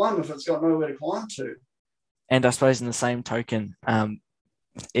going to climb if it's got nowhere to climb to. And I suppose in the same token, I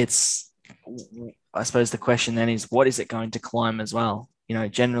suppose the question then is, what is it going to climb as well? You know,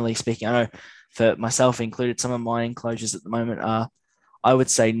 generally speaking, I know for myself included, some of my enclosures at the moment are, I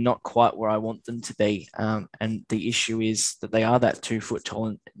would say, not quite where I want them to be. And the issue is that they are that 2 foot tall.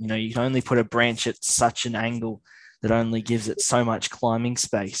 And, you know, you can only put a branch at such an angle that only gives it so much climbing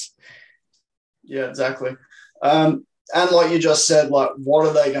space. Yeah, exactly. And like you just said, like, what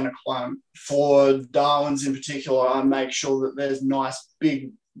are they going to climb? For Darwin's in particular, I make sure that there's nice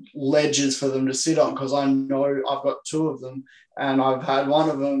big ledges for them to sit on, because I know I've got 2 of them and I've had one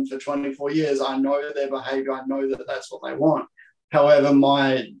of them for 24 years. I know their behavior. I know that that's what they want. However,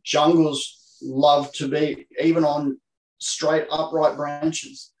 my jungles love to be even on straight upright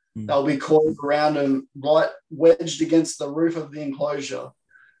branches. They'll be coiled around them, right wedged against the roof of the enclosure,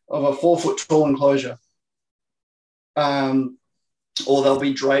 of a 4 foot tall enclosure. Or they'll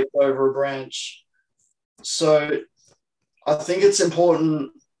be draped over a branch. So I think it's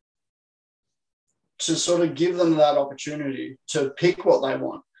important to sort of give them that opportunity to pick what they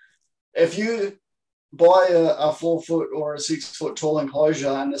want. If you buy a 4 foot or a 6 foot tall enclosure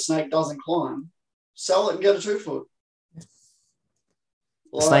and the snake doesn't climb, sell it and get a 2 foot.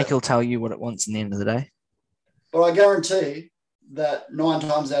 The snake will tell you what it wants in the end of the day. But I guarantee that 9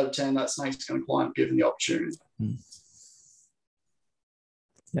 times out of 10, that snake's going to climb given the opportunity.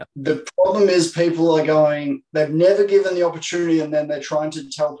 Yeah. The problem is people are going, they've never given the opportunity, and then they're trying to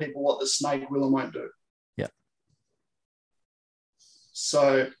tell people what the snake will and won't do. Yeah.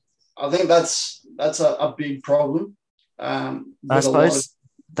 So I think that's a big problem. I suppose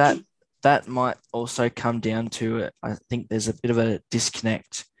that might also come down to it. I think there's a bit of a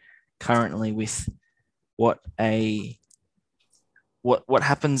disconnect currently with what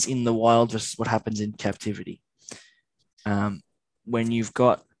happens in the wild versus what happens in captivity. When you've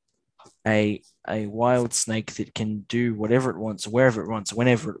got a wild snake that can do whatever it wants, wherever it wants,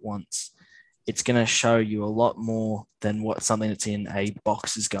 whenever it wants, it's going to show you a lot more than what something that's in a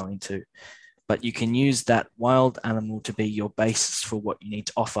box is going to. But you can use that wild animal to be your basis for what you need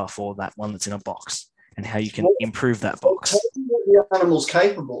to offer for that one that's in a box, and how you can improve that box. What the animal's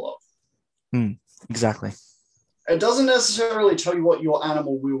capable of. Exactly. It doesn't necessarily tell you what your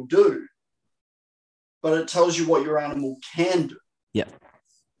animal will do, but it tells you what your animal can do. Yeah.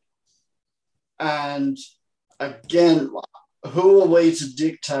 And again, who are we to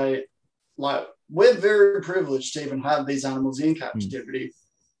dictate? Like, we're very privileged to even have these animals in captivity.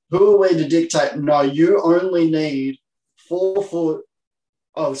 Who are we to dictate? No, you only need 4 foot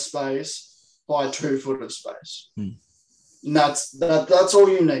of space by 2 foot of space. And that's all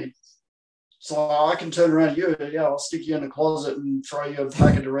you need. So I can turn around you, I'll stick you in a closet and throw you a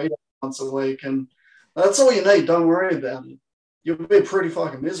pack of Doritos once a week, and that's all you need. Don't worry about it. You'll be pretty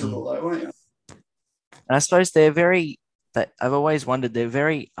fucking miserable though, won't you? And I suppose I've always wondered, they're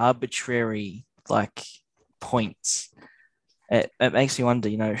very arbitrary, like, points. It makes me wonder,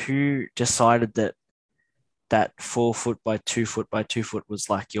 who decided that 4 foot by 2 foot by 2 foot was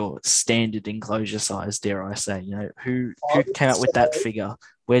like your standard enclosure size, dare I say? Who came up with that figure?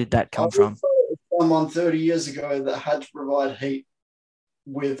 Where did that come from? Someone 30 years ago that had to provide heat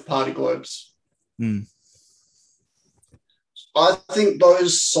with party globes. I think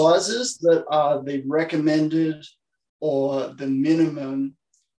those sizes that are the recommended or the minimum,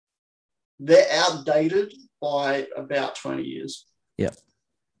 they're outdated by about 20 years. Yeah.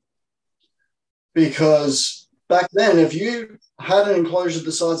 Because back then, if you had an enclosure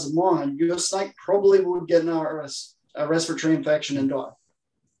the size of mine, your snake probably would get a respiratory infection and die.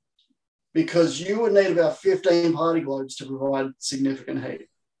 Because you would need about 15 party globes to provide significant heat.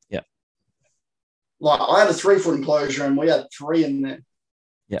 Yeah. Like, I had a 3 foot enclosure and we had 3 in there.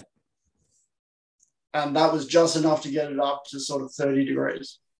 Yeah. And that was just enough to get it up to sort of 30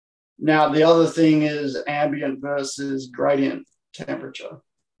 degrees. Now, the other thing is ambient versus gradient temperature,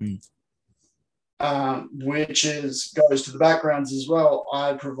 which goes to the backgrounds as well.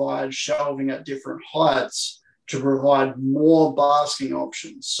 I provide shelving at different heights to provide more basking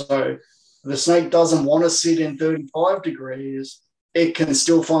options. So the snake doesn't want to sit in 35 degrees, it can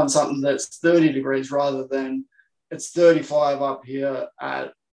still find something that's 30 degrees rather than it's 35 up here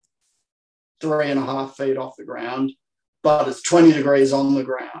at 3.5 feet off the ground, but it's 20 degrees on the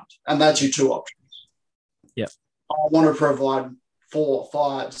ground. And that's your two options. Yeah. I want to provide 4,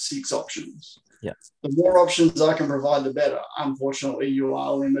 5, 6 options. Yeah. The more options I can provide, the better. Unfortunately, you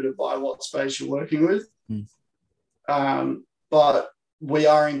are limited by what space you're working with. But we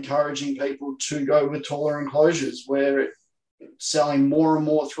are encouraging people to go with taller enclosures where it's selling more and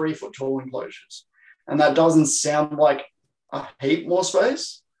more 3-foot tall enclosures. And that doesn't sound like a heap more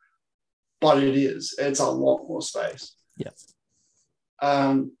space, but it is. It's a lot more space. Yeah.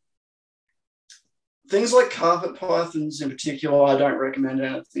 Things like carpet pythons in particular, I don't recommend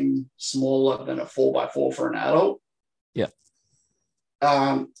anything smaller than a 4x4 for an adult. Yeah.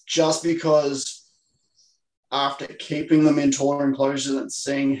 Just because after keeping them in taller enclosures and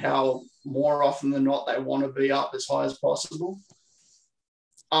seeing how more often than not they want to be up as high as possible,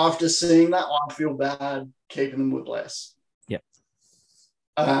 after seeing that, I feel bad keeping them with less. Yeah.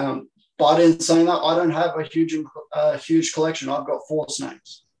 But in saying that, I don't have a huge collection. I've got 4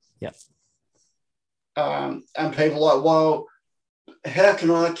 snakes. Yeah. And people are like, well, how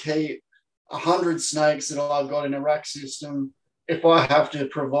can I keep 100 snakes that I've got in a rack system if I have to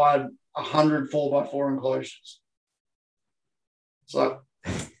provide 100 4x4 enclosures? So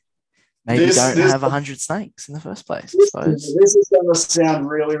maybe don't have 100 snakes in the first place, I suppose. This is going to sound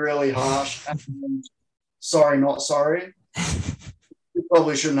really, really harsh. And sorry, not sorry. You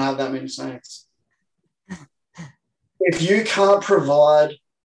probably shouldn't have that many snakes. If you can't provide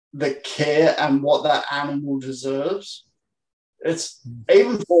the care and what that animal deserves, it's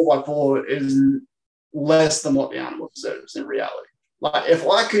even 4x4 is less than what the animal deserves in reality. Like if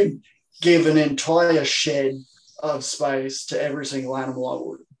I could give an entire shed of space to every single animal, I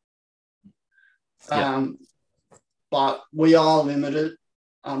would. Yeah. But we are limited,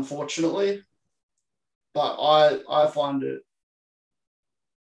 unfortunately. But I find it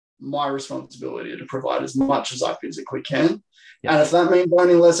my responsibility to provide as much as I physically can. Yeah. And if that means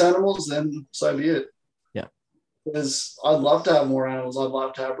owning less animals, then so be it. Yeah. Because I'd love to have more animals. I'd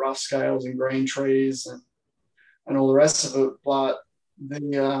love to have rough scales and green trees and all the rest of it. But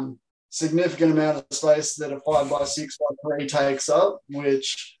the significant amount of space that a 5x6x3 takes up,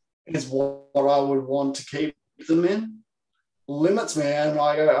 which is what I would want to keep them in, limits me. And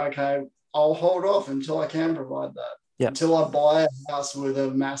I go, okay, I'll hold off until I can provide that. Yep. Until I buy a house with a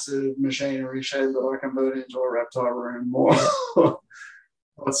massive machinery shed that I can put into a reptile room or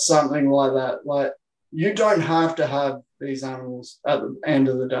something like that. Like, you don't have to have these animals at the end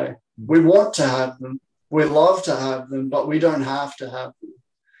of the day. We want to have them. We love to have them, but we don't have to have them.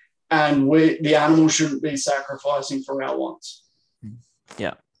 And the animals shouldn't be sacrificing for our wants.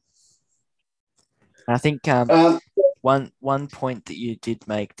 Yeah. I think one point that you did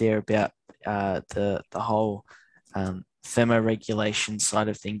make there about the whole thermoregulation side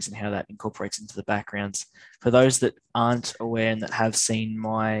of things and how that incorporates into the backgrounds. For those that aren't aware and that have seen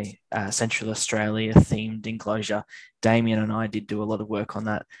my Central Australia themed enclosure, Damian and I did do a lot of work on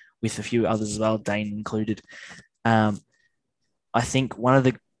that with a few others as well, Dane included. I think one of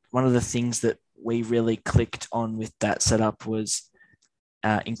the things that we really clicked on with that setup was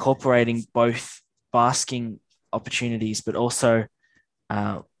incorporating both basking opportunities, but also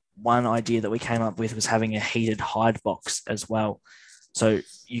one idea that we came up with was having a heated hide box as well. So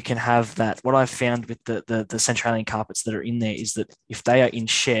you can have that. What I've found with the Centralian carpets that are in there is that if they are in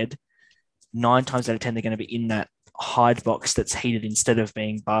shed, 9 times out of 10, they're going to be in that hide box that's heated instead of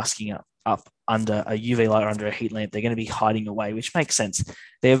being basking up under a UV light or under a heat lamp. They're going to be hiding away, which makes sense.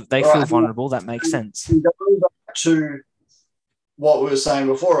 They feel vulnerable. That makes sense. Going back to what we were saying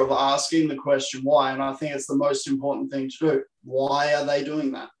before of asking the question why, and I think it's the most important thing to do. Why are they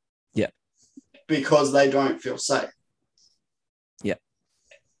doing that? Yeah. Because they don't feel safe. Yeah.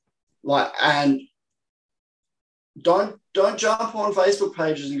 Like, and don't jump on Facebook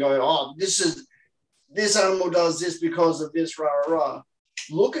pages and go, oh, this animal does this because of this, rah, rah, rah.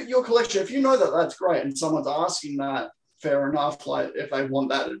 Look at your collection. If you know that, that's great, and someone's asking that, fair enough, like if they want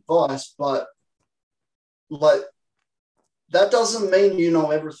that advice, but like that doesn't mean you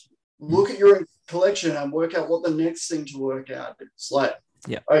know everything. Look at your collection and work out what the next thing to work out is. Like,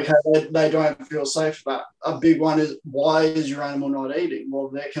 yeah, okay, they don't feel safe, but a big one is, why is your animal not eating? Well,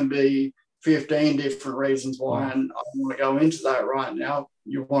 there can be 15 different reasons why, and I don't want to go into that right now.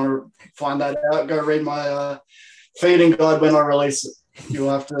 You want to find that out, go read my feeding guide when I release it. You'll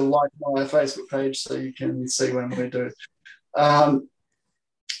have to like my Facebook page so you can see when we do. But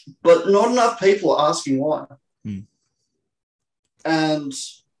not enough people are asking why. Mm. And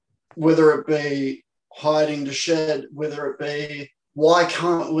whether it be hiding to shed, whether it be why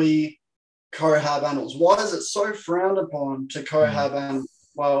can't we cohab animals? Why is it so frowned upon to cohab animals?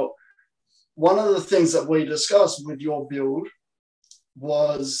 Well, one of the things that we discussed with your build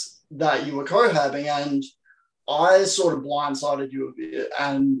was that you were cohabbing, and I sort of blindsided you a bit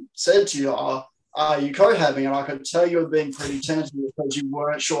and said to you, are you cohabbing? And I could tell you were being pretty tentative because you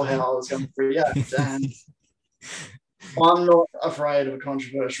weren't sure how I was going to react. And I'm not afraid of a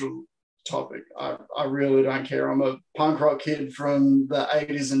controversial topic. I really don't care. I'm a punk rock kid from the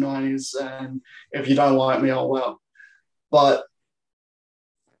 80s and 90s, and if you don't like me, oh well. But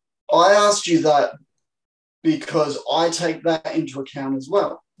I asked you that because I take that into account as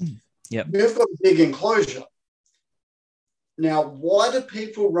well. Yep. You've got a big enclosure. Now, why do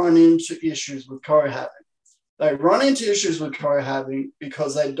people run into issues with cohabbing? They run into issues with cohabbing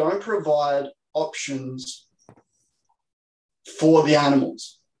because they don't provide options for the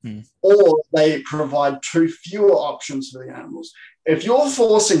animals, or they provide too few options for the animals. If you're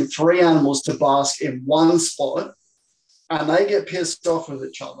forcing 3 animals to bask in one spot and they get pissed off with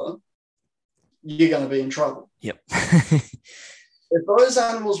each other, you're going to be in trouble. Yep. If those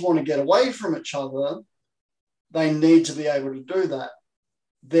animals want to get away from each other, they need to be able to do that.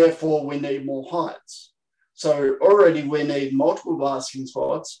 Therefore, we need more hides. So already we need multiple basking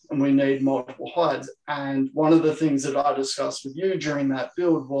spots and we need multiple hides. And one of the things that I discussed with you during that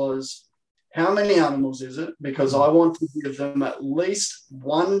build was, how many animals is it? Because I want to give them at least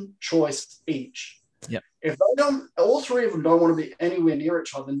one choice each. Yep. If they don't, all 3 of them don't want to be anywhere near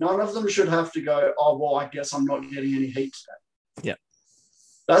each other, none of them should have to go, oh, well, I guess I'm not getting any heat today. Yeah.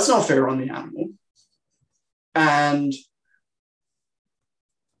 That's not fair on the animal. And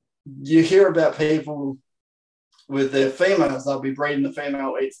you hear about people with their females, they'll be breeding, the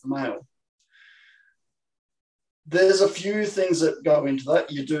female eats the male. There's a few things that go into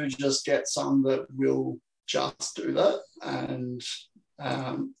that. You do just get some that will just do that. And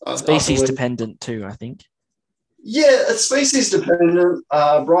species dependent too, I think. Yeah, it's species dependent.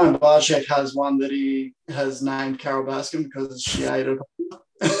 Brian Barczyk has one that he has named Carol Baskin because she ate it.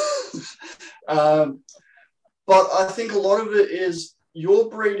 But I think a lot of it is you're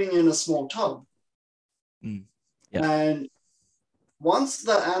breeding in a small tub. Yeah. And once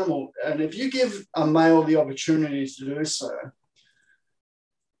the animal, and if you give a male the opportunity to do so,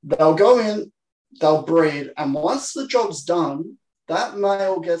 they'll go in, they'll breed, and once the job's done, that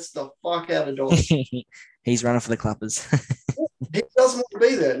male gets the fuck out of Dodge. He's running for the clappers. He doesn't want to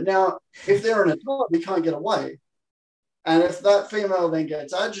be there. Now, if they're in a tub, he can't get away. And if that female then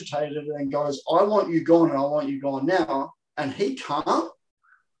gets agitated and goes, I want you gone and I want you gone now, and he can't,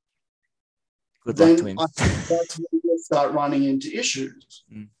 good luck to him. I think that's when we start running into issues.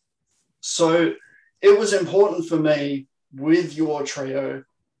 So it was important for me with your trio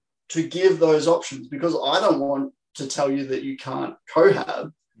to give those options, because I don't want to tell you that you can't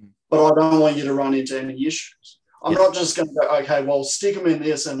cohab, but I don't want you to run into any issues. I'm not just going to go, okay, well, stick them in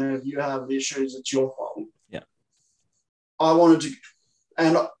this, and if you have issues, it's your fault. Yeah. I wanted to,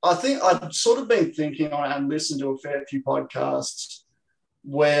 and I think I'd sort of been thinking on and listened to a fair few podcasts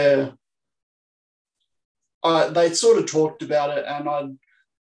where they sort of talked about it, and I'd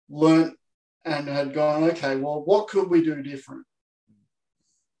learnt and had gone, okay, well, what could we do different?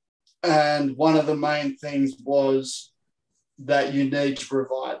 And one of the main things was that you need to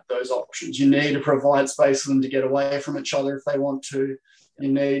provide those options. You need to provide space for them to get away from each other if they want to.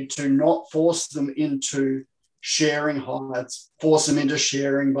 You need to not force them into sharing hides, force them into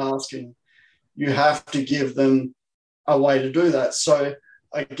sharing basking. You have to give them a way to do that. So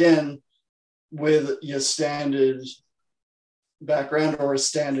again, with your standard background or a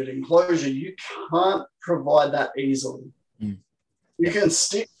standard enclosure, you can't provide that easily. You can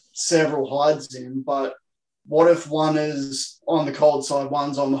stick several hides in, but what if one is on the cold side,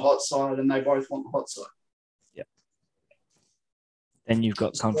 one's on the hot side, and they both want the hot side? Yeah. Then you've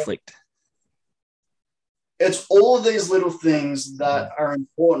got conflict. It's all of these little things that are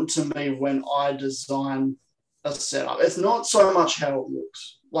important to me when I design a setup. It's not so much how it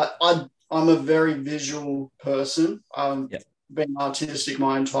looks. Like I'm a very visual person. I've been artistic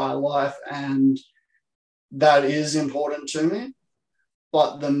my entire life, and that is important to me.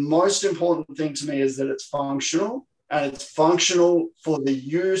 But the most important thing to me is that it's functional, and it's functional for the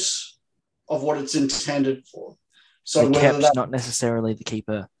use of what it's intended for. So the cap's not necessarily the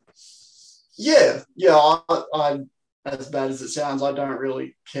keeper. Yeah. I as bad as it sounds, I don't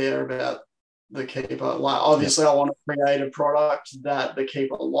really care about the keeper. Like, obviously, I want to create a product that the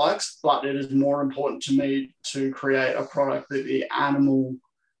keeper likes, but it is more important to me to create a product that the animal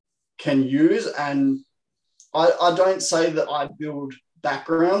can use. And I don't say that I build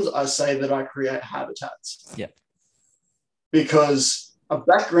backgrounds. I say that I create habitats. Yeah. Because a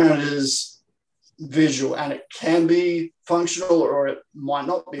background is visual and it can be functional or it might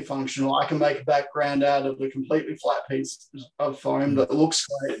not be functional. I can make a background out of a completely flat piece of foam that looks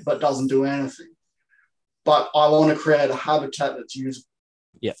great but doesn't do anything. But I want to create a habitat that's usable.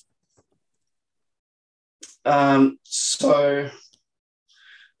 Yeah. So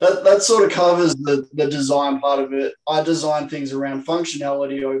that sort of covers the design part of it. I design things around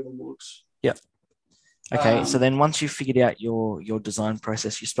functionality over looks. Yeah. Okay. So then once you've figured out your design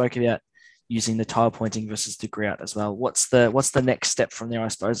process, you spoke about using the tile pointing versus the grout as well. What's the next step from there, I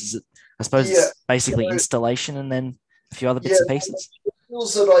suppose? It's basically installation and then a few other bits and pieces? The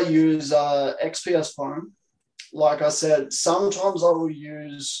tools that I use are XPS foam. Like I said, sometimes I will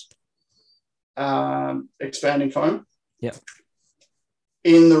use expanding foam. Yeah.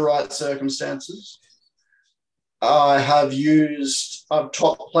 In the right circumstances. I've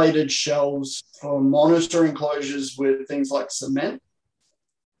top-plated shelves for monitor enclosures with things like cement.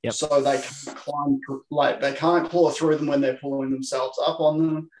 Yep. So they can't climb, they can't claw through them when they're pulling themselves up on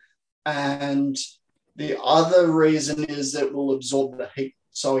them. And the other reason is that it will absorb the heat.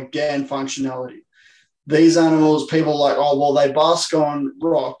 So again, functionality. These animals, people are like, oh, well, they bask on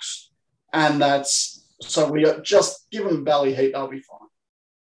rocks, and so we just give them belly heat, they'll be fine.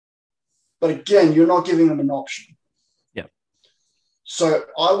 But again, you're not giving them an option. Yeah. So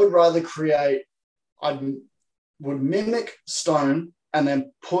I would rather I would mimic stone and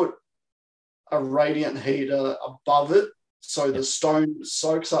then put a radiant heater above it so the stone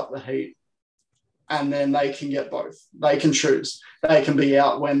soaks up the heat, and then they can get both. They can choose. They can be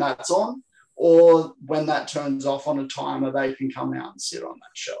out when that's on, or when that turns off on a timer, they can come out and sit on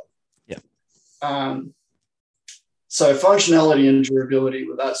that shelf. Yeah. So functionality and durability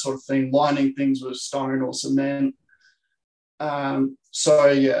with that sort of thing, lining things with stone or cement. I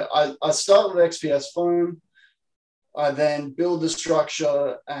start with XPS foam. I then build the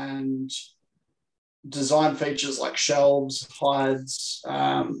structure and design features like shelves, hides,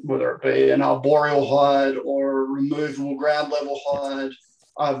 whether it be an arboreal hide or a removable ground level hide.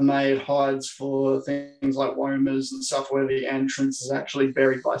 I've made hides for things like womas and stuff where the entrance is actually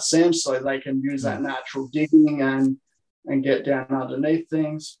buried by sand, so they can use that natural digging and get down underneath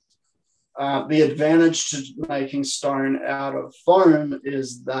things. The advantage to making stone out of foam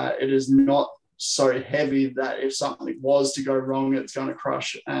is that it is not so heavy that if something was to go wrong, it's going to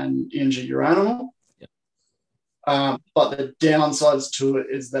crush and injure your animal. But the downsides to it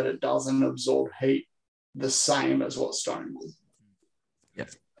is that it doesn't absorb heat the same as what stone would.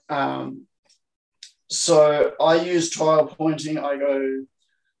 So I use tile pointing. I go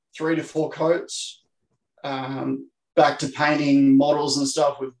 3 to 4 coats. Back to painting models and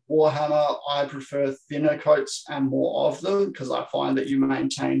stuff with Warhammer, I prefer thinner coats and more of them because I find that you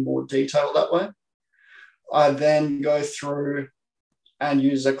maintain more detail that way. I then go through and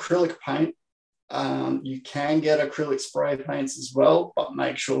use acrylic paint. You can get acrylic spray paints as well, but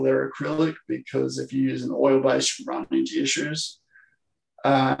make sure they're acrylic because if you use an oil-based, you run into issues.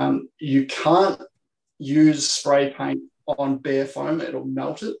 You can't use spray paint on bare foam. It'll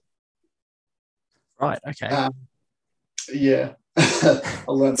melt it. Right, okay. Yeah. I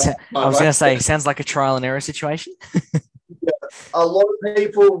learned that. I was going to say, sounds like a trial and error situation. A lot of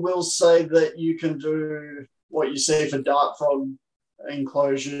people will say that you can do what you see for dart frog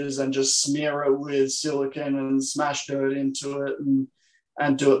enclosures and just smear it with silicone and smash dirt into it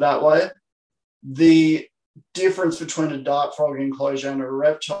and do it that way. The difference between a dart frog enclosure and a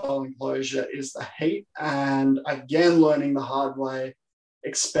reptile enclosure is the heat. And again, learning the hard way,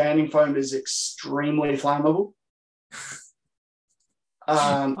 expanding foam is extremely flammable.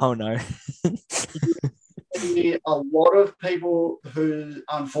 Oh no. A lot of people who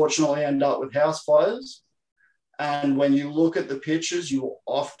unfortunately end up with house fires, and when you look at the pictures, you will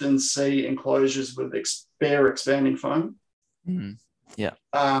often see enclosures with bare expanding foam. Yeah.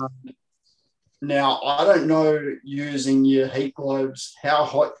 Now, I don't know, using your heat globes, how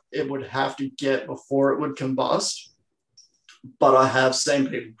hot it would have to get before it would combust, but I have seen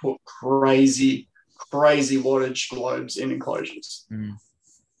people put crazy wattage globes in enclosures.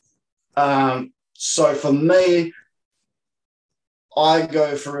 So for me, I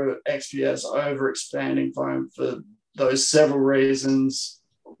go for XPS over expanding foam for those several reasons.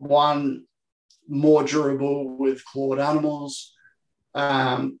 One, more durable with clawed animals.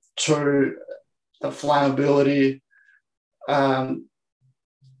 Two, the flammability. And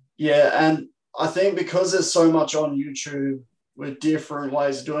I think because there's so much on YouTube with different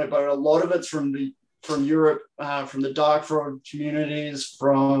ways of doing it, but a lot of it's from Europe, from the dark frog communities,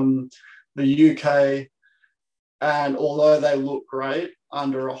 from the UK. And although they look great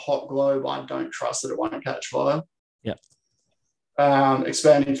under a hot globe, I don't trust that it won't catch fire. Yeah.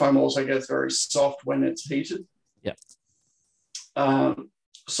 Expanding foam also gets very soft when it's heated. Yeah.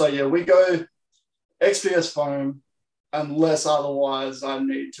 So yeah, we go XPS foam unless otherwise I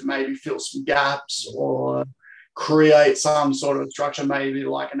need to maybe fill some gaps or create some sort of structure, maybe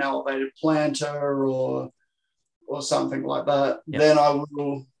like an elevated planter or something like that. Yep. Then I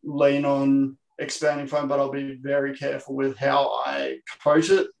will lean on expanding foam, but I'll be very careful with how I coat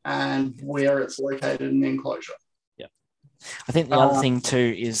it and where it's located in the enclosure. Yeah. I think the other thing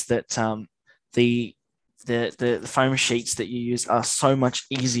too is that the foam sheets that you use are so much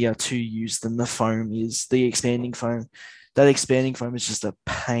easier to use than the foam is. The expanding foam. That expanding foam is just a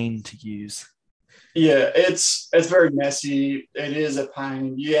pain to use. Yeah, it's very messy. It is a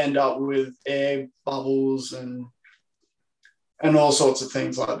pain. You end up with air bubbles and all sorts of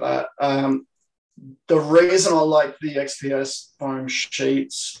things like that. The reason I like the XPS foam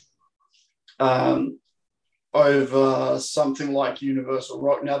sheets over something like Universal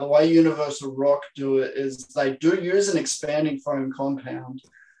Rock. Now, the way Universal Rock do it is they do use an expanding foam compound,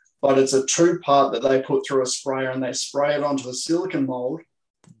 but it's a two-part that they put through a sprayer and they spray it onto the silicon mold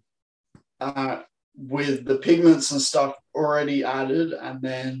with the pigments and stuff already added, and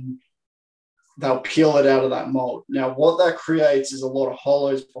then they'll peel it out of that mold. Now, what that creates is a lot of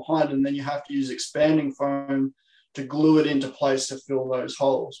hollows behind, and then you have to use expanding foam to glue it into place to fill those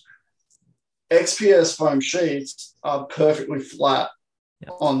holes. XPS foam sheets are perfectly flat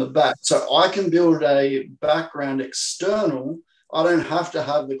on the back. So I can build a background external. I don't have to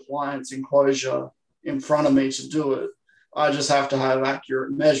have the client's enclosure in front of me to do it. I just have to have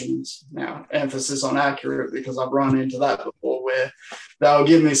accurate measurements. Now, emphasis on accurate, because I've run into that before where they'll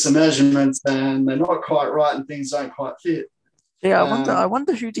give me some measurements and they're not quite right and things don't quite fit. Yeah, I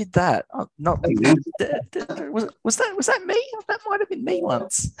wonder who did that. Was that me? That might have been me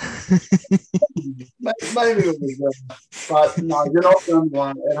once. Maybe it was them. But no, you're not the only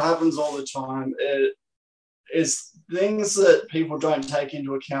one. It happens all the time. It is things that people don't take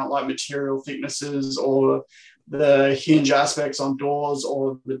into account, like material thicknesses or the hinge aspects on doors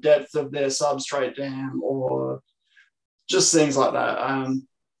or the depth of their substrate dam or just things like that.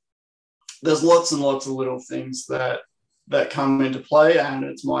 There's lots and lots of little things that come into play, and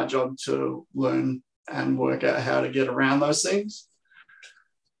it's my job to learn and work out how to get around those things.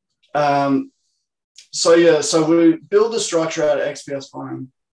 So we build the structure out of XPS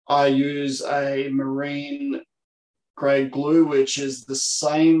foam. I use a marine grade glue, which is the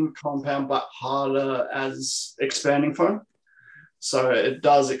same compound but harder as expanding foam. So it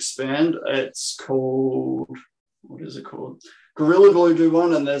does expand. It's called, what is it called? Gorilla Glue do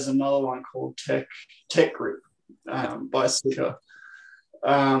one, and there's another one called Tech Grip by Sika.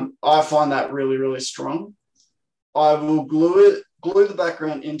 I find that really, really strong. I will glue the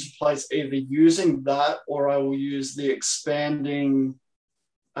background into place either using that, or I will use the expanding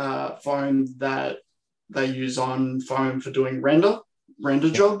foam that they use on foam for doing render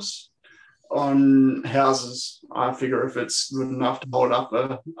jobs on houses. I figure if it's good enough to hold up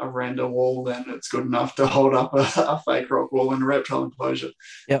a render wall, then it's good enough to hold up a fake rock wall in a reptile enclosure.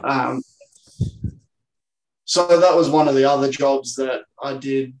 Yep. So that was one of the other jobs that I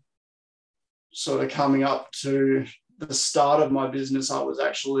did sort of coming up to the start of my business. I was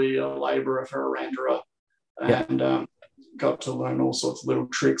actually a labourer for a renderer and got to learn all sorts of little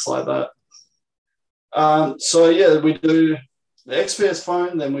tricks like that. We do the XPS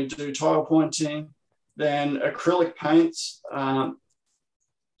foam, then we do tile pointing, then acrylic paints,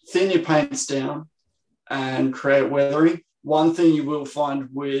 thin your paints down and create weathering. One thing you will find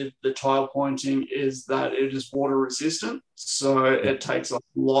with the tile pointing is that it is water resistant. So it takes a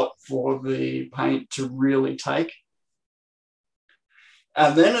lot for the paint to really take.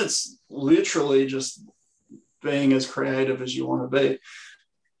 And then it's literally just being as creative as you want to be.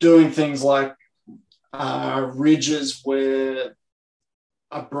 Doing things like ridges where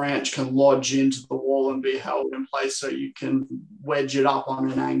a branch can lodge into the wall and be held in place so you can wedge it up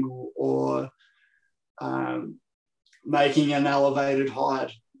on an angle, or making an elevated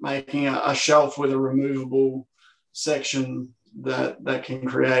hide, making a shelf with a removable section that can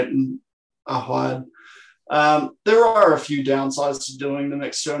create a hide. There are a few downsides to doing them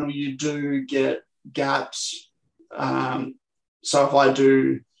external. You do get gaps. So if I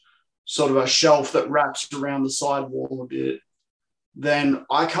do sort of a shelf that wraps around the sidewall a bit, then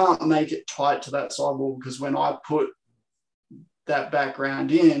I can't make it tight to that sidewall, because when I put that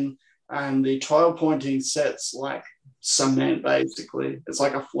background in and the tile pointing sets like cement, basically, it's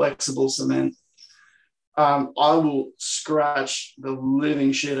like a flexible cement, I will scratch the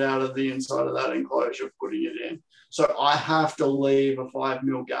living shit out of the inside of that enclosure putting it in. So I have to leave a 5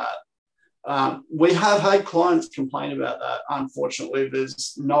 mil gap. We have had clients complain about that. Unfortunately,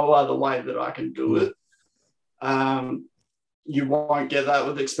 there's no other way that I can do it. You won't get that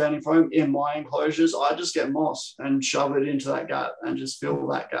with expanding foam. In my enclosures, I just get moss and shove it into that gap and just fill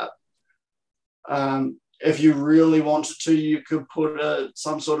that gap. If you really wanted to, you could put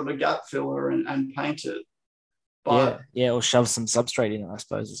some sort of a gap filler and paint it. But or shove some substrate in it, I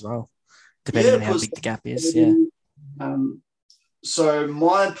suppose, as well, depending on how big the gap is. So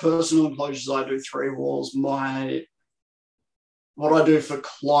my personal enclosures, I do 3 walls. What I do for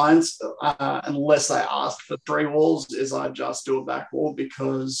clients, unless they ask for 3 walls, is I just do a back wall,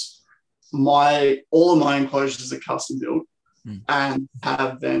 because all of my enclosures are custom built and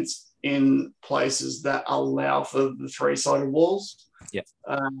have vents in places that allow for the 3-sided walls.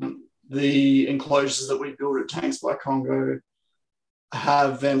 The enclosures that we build at Tanks by Congo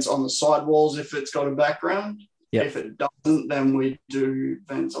have vents on the side walls if it's got a background. If it doesn't, then we do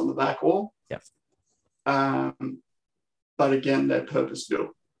vents on the back wall. But again, they're purpose built.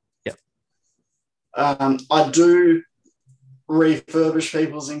 I do refurbish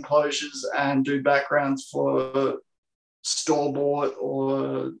people's enclosures and do backgrounds for store-bought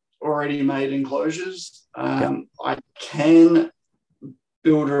or already made enclosures. I can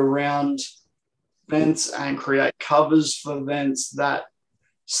build around vents and create covers for vents that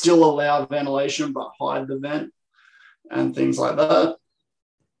still allow ventilation but hide the vent and things like that.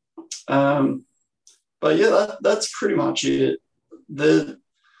 But yeah, that's pretty much it. The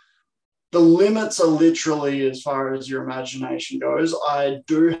limits are literally as far as your imagination goes. I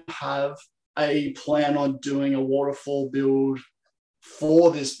do have a plan on doing a waterfall build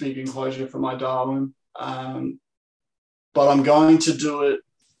for this big enclosure for my Darwin, but I'm going to do it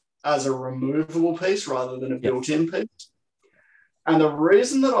as a removable piece rather than a built-in piece. And the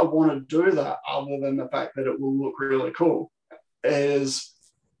reason that I want to do that, other than the fact that it will look really cool, is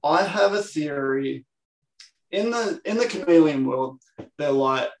I have a theory. In the chameleon world, they're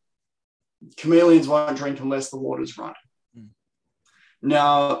like, chameleons won't drink unless the water's running.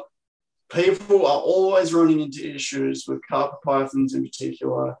 Now, people are always running into issues with carpet pythons in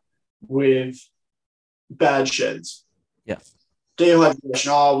particular with bad sheds. Dehydration.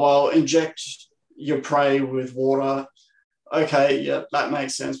 Oh, well, inject your prey with water. Okay, that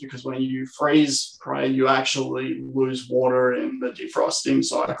makes sense, because when you freeze prey, you actually lose water in the defrosting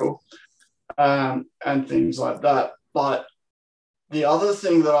cycle. And things like that. But the other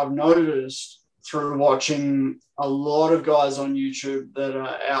thing that I've noticed through watching a lot of guys on YouTube that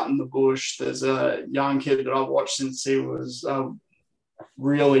are out in the bush, there's a young kid that I've watched since he was a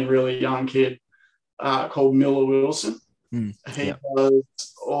really, really young kid called Miller Wilson. He does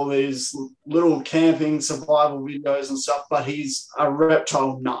all these little camping survival videos and stuff, but he's a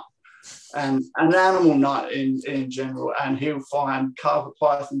reptile nut and an animal nut in general, and he'll find carpet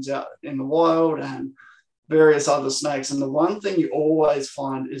pythons out in the wild and various other snakes, and the one thing you always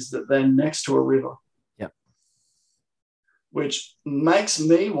find is that they're next to a river, which makes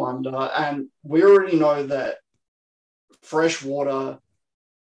me wonder. And we already know that fresh water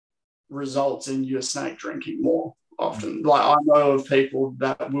results in your snake drinking more often. Like, I know of people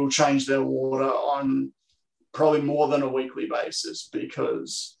that will change their water on probably more than a weekly basis,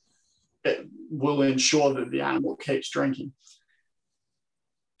 because it will ensure that the animal keeps drinking.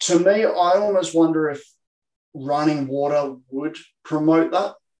 To me, I almost wonder if running water would promote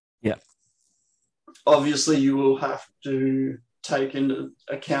that. Obviously, you will have to take into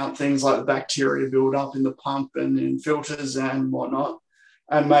account things like the bacteria build up in the pump and in filters and whatnot,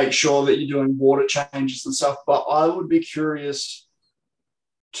 and make sure that you're doing water changes and stuff. But I would be curious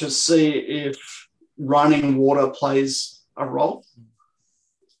to see if running water plays a role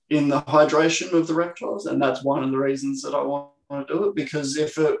in the hydration of the reptiles. And that's one of the reasons that I want to do it, because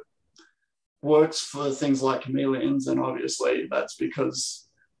if it works for things like chameleons, then obviously that's because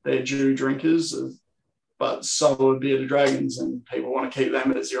they're dew drinkers, but so would bearded dragons, and people want to keep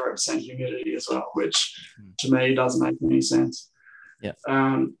them at 0% humidity as well, which to me doesn't make any sense.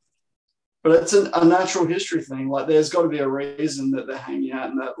 But it's a natural history thing. Like, there's got to be a reason that they're hanging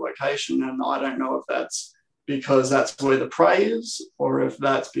out in that location, and I don't know if that's because that's where the prey is, or if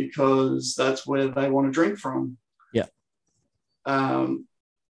that's because that's where they want to drink from.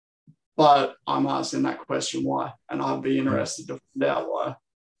 But I'm asking that question why, and I'd be interested to find out why.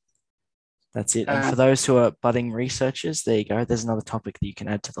 That's it. And for those who are budding researchers, there you go. There's another topic that you can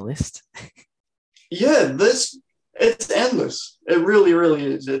add to the list. It's endless. It really, really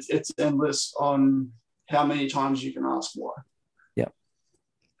is. It's endless on how many times you can ask why.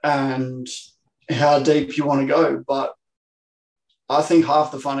 And how deep you want to go. But I think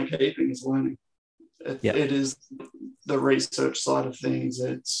half the fun of keeping is learning. Yeah. It is the research side of things.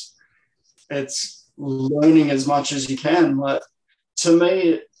 It's learning as much as you can. Like, to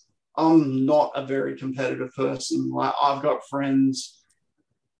me, I'm not a very competitive person. Like, I've got friends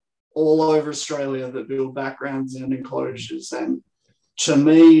all over Australia that build backgrounds and enclosures, and to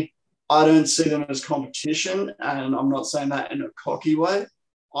me, I don't see them as competition, and I'm not saying that in a cocky way.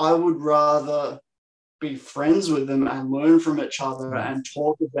 I would rather be friends with them and learn from each other and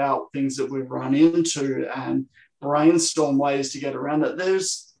talk about things that we've run into and brainstorm ways to get around it.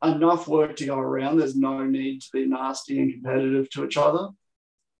 There's enough work to go around. There's no need to be nasty and competitive to each other.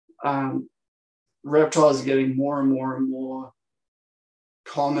 Reptiles are getting more and more and more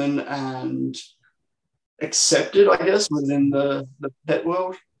common and accepted, I guess, within the pet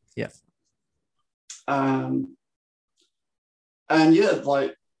world. Yeah. And yeah,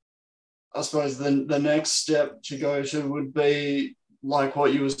 like, I suppose the next step to go to would be like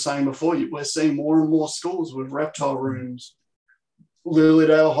what you were saying before. We're seeing more and more schools with reptile rooms.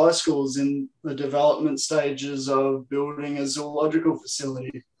 Lilydale High School is in the development stages of building a zoological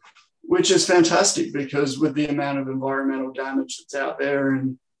facility, which is fantastic because with the amount of environmental damage that's out there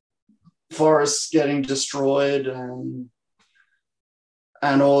and forests getting destroyed and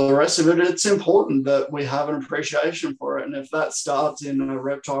all the rest of it, it's important that we have an appreciation for it. And if that starts in a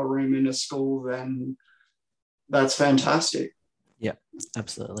reptile room in a school, then that's fantastic. Yeah,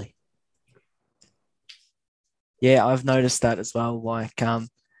 absolutely. Yeah, I've noticed that as well. Like,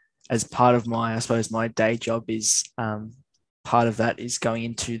 as part of my, I suppose, my day job is part of that is going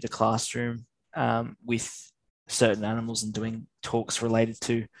into the classroom with certain animals and doing talks related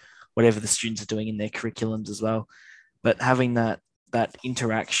to whatever the students are doing in their curriculums as well. But having that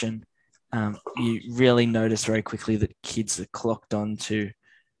interaction, you really notice very quickly that kids are clocked on to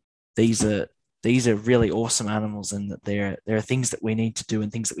these are really awesome animals, and that there are things that we need to do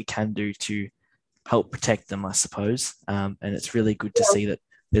and things that we can do to help protect them, I suppose. And it's really good to see that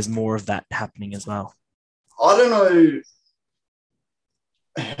there's more of that happening as well. I don't know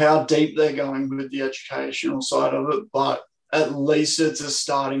how deep they're going with the educational side of it, but at least it's a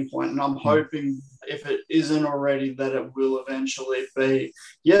starting point. And I'm hoping, if it isn't already, that it will eventually be,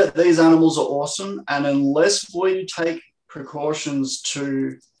 yeah, these animals are awesome. And unless we take precautions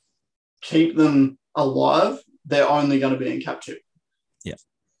to keep them alive, they're only going to be in captivity. Yeah.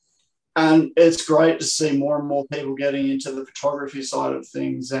 And it's great to see more and more people getting into the photography side of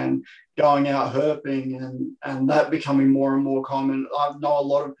things and going out herping and that becoming more and more common. I know a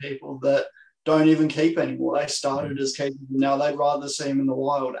lot of people that don't even keep anymore. They started as keepers, now they'd rather see them in the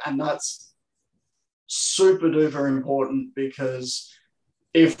wild. And that's super duper important, because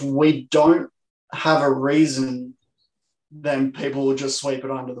if we don't have a reason, then people will just sweep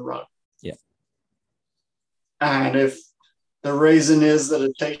it under the rug. Yeah. And if the reason is that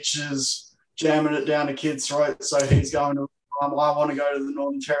a teacher's jamming it down a kid's throat, so he's going to, I want to go to the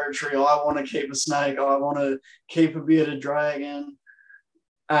Northern Territory, I want to keep a snake, I want to keep a bearded dragon,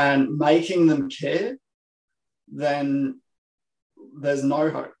 and making them care, then there's no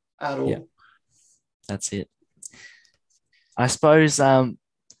hope at all. Yeah. That's it. I suppose the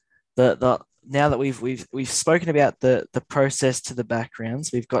now that we've spoken about the process to the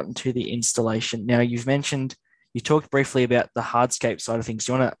backgrounds, we've gotten to the installation. Now, you talked briefly about the hardscape side of things.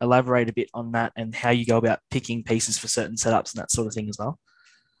 Do you want to elaborate a bit on that and how you go about picking pieces for certain setups and that sort of thing as well?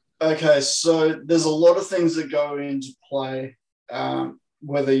 Okay, so there's a lot of things that go into play,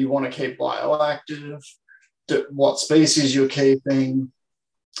 whether you want to keep bioactive, what species you're keeping,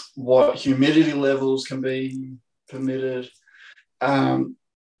 what humidity levels can be permitted. I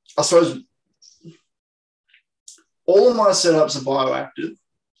suppose all of my setups are bioactive.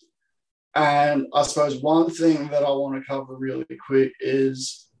 And I suppose one thing that I want to cover really quick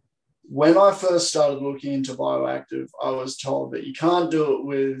is, when I first started looking into bioactive, I was told that you can't do it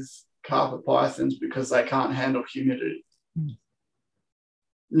with carpet pythons because they can't handle humidity.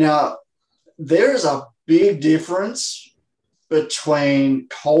 Now, there is a big difference between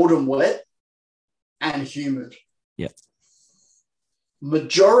cold and wet and humid. Yeah.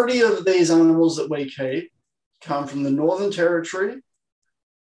 Majority of these animals that we keep come from the Northern Territory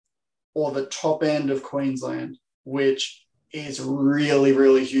or the top end of Queensland, which is really,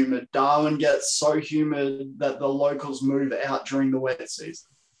 really humid. Darwin gets so humid that the locals move out during the wet season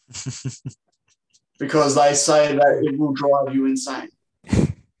because they say that it will drive you insane.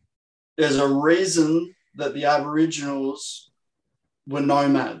 There's a reason that the Aboriginals were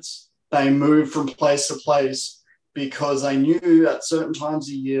nomads. They moved from place to place because they knew at certain times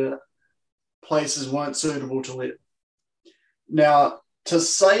of year places weren't suitable to live. Now, to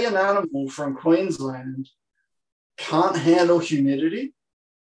say an animal from Queensland can't handle humidity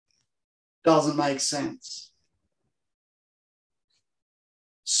doesn't make sense.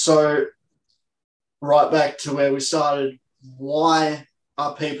 So right back to where we started, why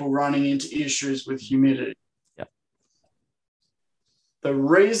are people running into issues with humidity? Yeah. The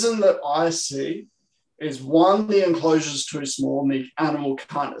reason that I see is, one, the enclosure is too small and the animal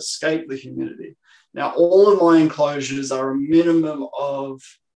can't escape the humidity. Now, all of my enclosures are a minimum of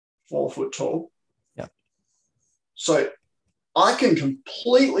 4 foot tall. Yeah. So I can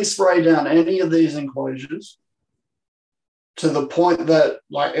completely spray down any of these enclosures to the point that,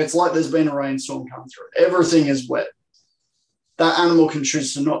 like, it's like there's been a rainstorm come through. Everything is wet. That animal can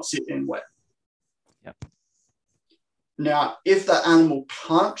choose to not sit in wet. Yep. Now, if that animal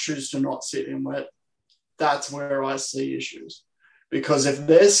can't choose to not sit in wet, that's where I see issues. Because if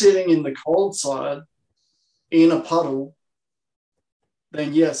they're sitting in the cold side in a puddle,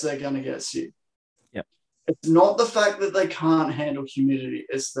 then yes, they're going to get sick. Yep. It's not the fact that they can't handle humidity.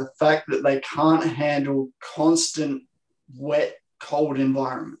 It's the fact that they can't handle constant wet, cold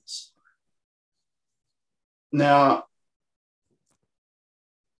environments. Now,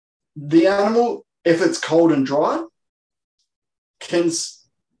 the animal, if it's cold and dry, can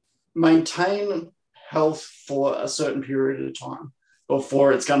maintain health for a certain period of time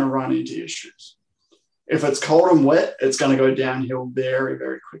before it's going to run into issues. If it's cold and wet, it's going to go downhill very,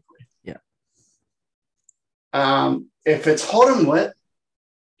 very quickly. Yeah. If it's hot and wet,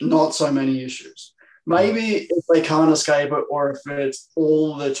 not so many issues. Maybe if they can't escape it, or if it's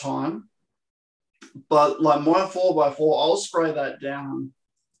all the time. But like my 4x4, I'll spray that down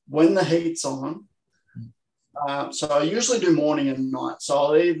when the heat's on. So I usually do morning and night. So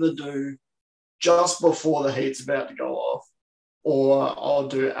I'll either do just before the heat's about to go off, or I'll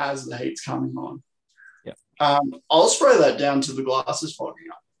do it as the heat's coming on. Yeah. I'll spray that down till the glass is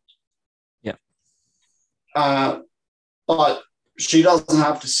fogging up. Yeah. But she doesn't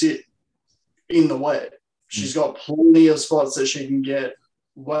have to sit in the wet. She's got plenty of spots that she can get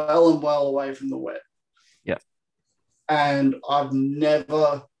well and well away from the wet. Yeah. And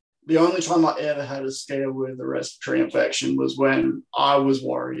the only time I ever had a scare with a respiratory infection was when I was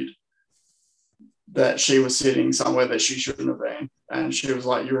worried that she was sitting somewhere that she shouldn't have been. And she was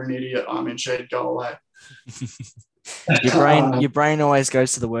like, "You're an idiot." I mean, she'd go away. Your brain always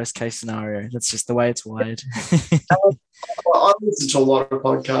goes to the worst case scenario. That's just the way it's wired. I listened to a lot of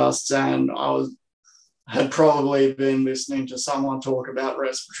podcasts, and had probably been listening to someone talk about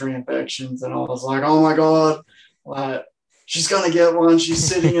respiratory infections, and I was like, "Oh my God, like, she's going to get one. She's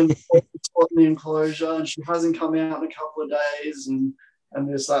sitting in the enclosure and she hasn't come out in a couple of days," and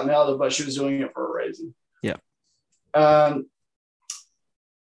this, that, and the other, but she was doing it for a reason. Yeah.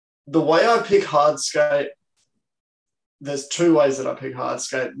 The way I pick hardscape, there's two ways that I pick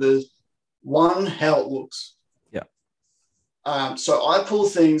hardscape. There's one, how it looks. Yeah. So I pull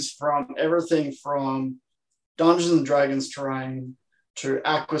things from everything from Dungeons and Dragons terrain to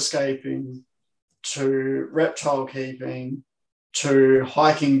aquascaping to reptile keeping to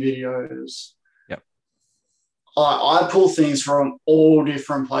hiking videos. Yep. I pull things from all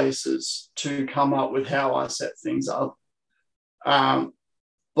different places to come up with how I set things up.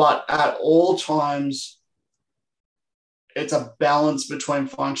 But at all times, it's a balance between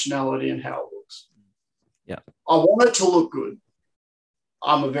functionality and how it looks. Yeah. I want it to look good.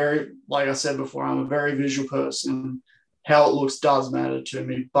 Like I said before, I'm a very visual person. How it looks does matter to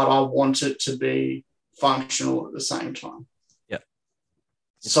me, but I want it to be functional at the same time. Yeah.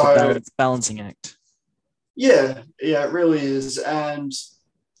 It's so a balancing act. Yeah, it really is. And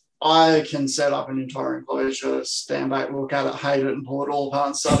I can set up an entire enclosure, stand back, look at it, hate it, and pull it all apart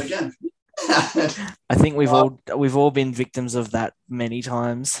and start again. I think we've all been victims of that many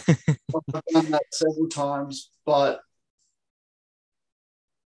times. I've done that several times, but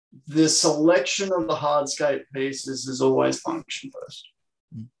the selection of the hardscape pieces is always function first.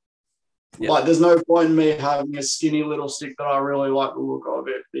 Yeah. Like, there's no point in me having a skinny little stick that I really like the look of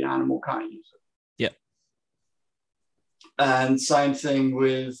if the animal can't use it. Yeah. And same thing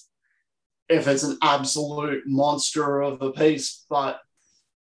with if it's an absolute monster of a piece, but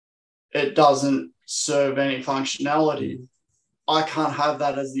it doesn't serve any functionality, I can't have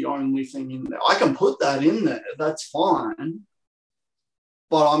that as the only thing in there. I can put that in there, that's fine,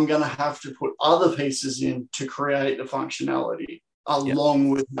 but I'm going to have to put other pieces in to create the functionality along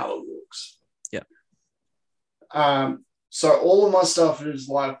with how it looks. Yeah. So all of my stuff is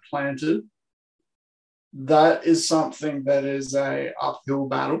live planted. That is something that is a uphill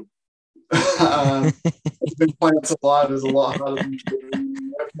battle. Keeping plants alive is a lot harder than keeping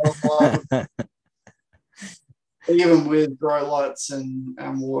reptiles alive. Even with grow lights and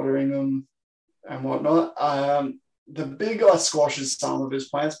watering them and whatnot. the big guy squashes some of his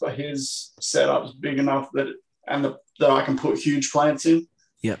plants, but his setup's big enough that I can put huge plants in.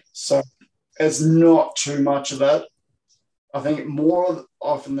 Yeah. So it's not too much of that. I think more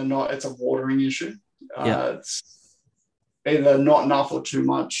often than not, it's a watering issue. It's either not enough or too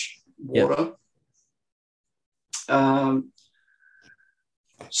much water.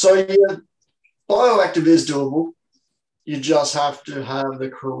 So yeah, bioactive is doable. You just have to have the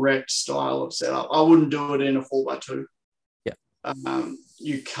correct style of setup. I wouldn't do it in a 4x2. Yeah.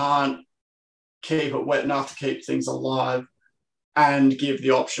 You can't keep it wet enough to keep things alive and give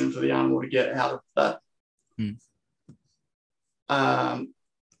the option for the animal to get out of that.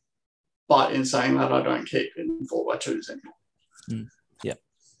 But in saying that, I don't keep in 4x2s anymore. Yeah.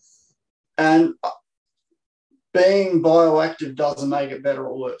 And being bioactive doesn't make it better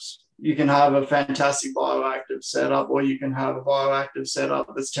or worse. You can have a fantastic bioactive setup, or you can have a bioactive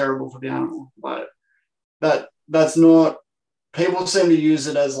setup that's terrible for the animal. But that's not. People seem to use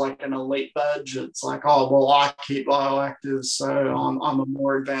it as like an elite badge. It's like, oh well, I keep bioactive, so I'm a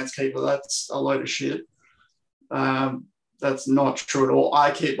more advanced keeper. That's a load of shit. That's not true at all. I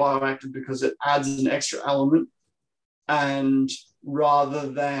keep bioactive because it adds an extra element, and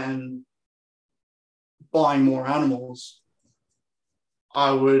rather than buying more animals,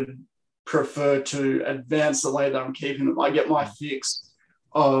 I would prefer to advance the way that I'm keeping them. I get my fix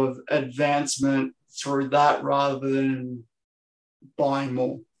of advancement through that rather than buying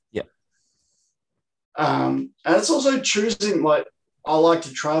more. Yeah. And it's also choosing, like, I like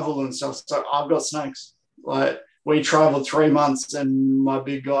to travel and stuff, so I've got snakes. Like, we traveled 3 months, and my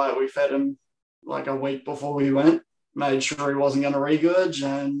big guy, we fed him like a week before we went, made sure he wasn't going to regurge,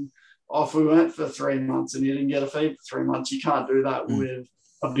 and off we went for 3 months, and he didn't get a feed for 3 months. You can't do that with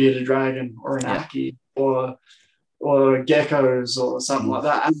a bearded dragon or an Aki or geckos or something like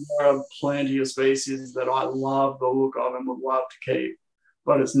that. And there are plenty of species that I love the look of and would love to keep,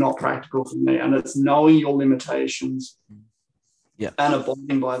 but it's not practical for me. And it's knowing your limitations and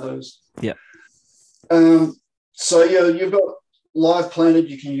abiding by those. Yeah. So yeah, you've got live planted.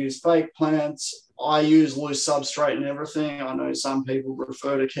 You can use fake plants. I use loose substrate and everything. I know some people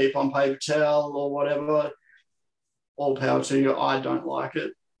prefer to keep on paper towel or whatever. All power to you. I don't like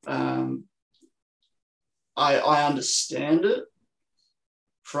it. I understand it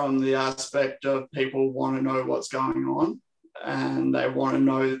from the aspect of people want to know what's going on, and they want to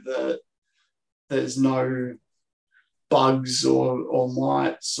know that there's no bugs or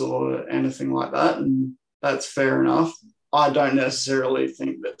mites or anything like that, and that's fair enough. I don't necessarily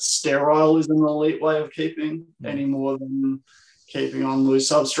think that sterile is an elite way of keeping any more than keeping on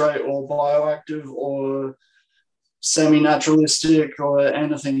loose substrate or bioactive or semi-naturalistic or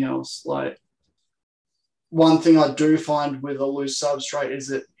anything else. Like, one thing I do find with a loose substrate is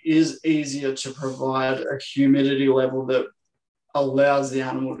it is easier to provide a humidity level that allows the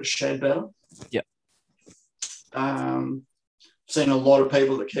animal to shed better. Yeah. Seen a lot of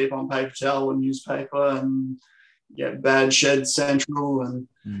people that keep on paper towel and newspaper and get bad shed central, and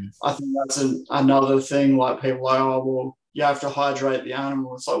I think that's another thing. Like, people are like, oh well, you have to hydrate the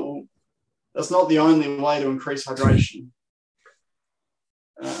animal. It's like, well, that's not the only way to increase hydration.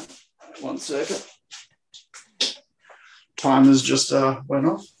 1 second. Timer's just went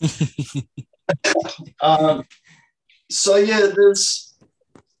off. So yeah,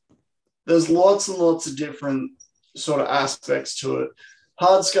 there's lots and lots of different sort of aspects to it.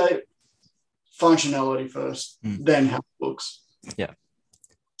 Hardscape, functionality first, then how it looks. Yeah.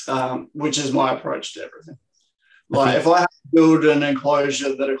 Which is my approach to everything. Like, if I have to build an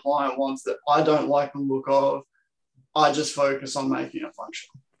enclosure that a client wants that I don't like the look of, I just focus on making it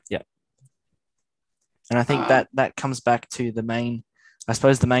functional. Yeah. And I think that comes back to the main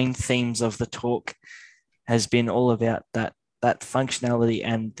themes of the talk has been all about that functionality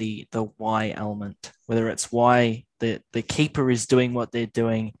and the why element, whether it's why the keeper is doing what they're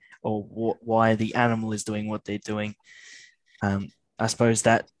doing or why the animal is doing what they're doing. I suppose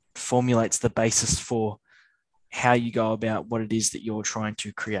that formulates the basis for how you go about what it is that you're trying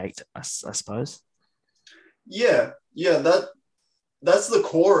to create, I suppose. Yeah, that's the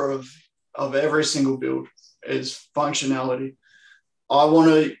core of every single build is functionality. I'd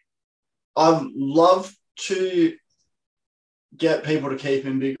love to get people to keep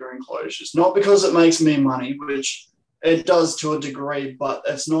in bigger enclosures, not because it makes me money, which it does to a degree, but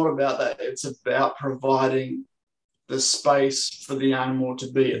it's not about that. It's about providing the space for the animal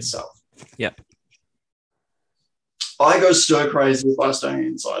to be itself. Yeah. I go stir crazy if I stay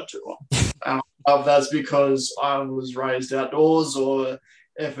inside too long. If that's because I was raised outdoors or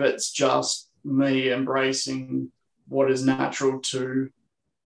if it's just me embracing what is natural to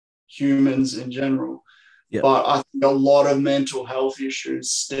humans in general. Yeah. But I think a lot of mental health issues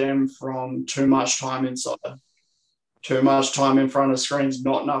stem from too much time inside, too much time in front of screens,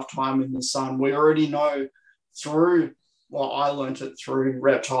 not enough time in the sun. We already know through, well, I learned it through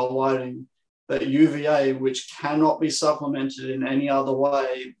reptile lighting, that UVA, which cannot be supplemented in any other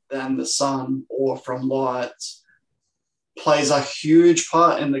way than the sun or from lights, plays a huge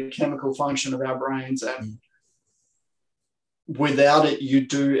part in the chemical function of our brains. And without it, you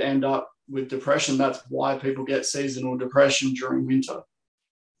do end up with depression. That's why people get seasonal depression during winter.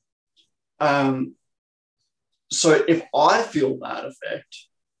 So if I feel that effect,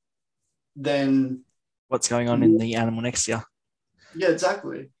 then what's going on in the animal next to you? Yeah,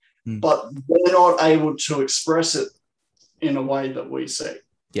 exactly. But they're not able to express it in a way that we see.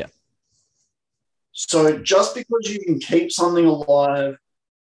 Yeah. So just because you can keep something alive,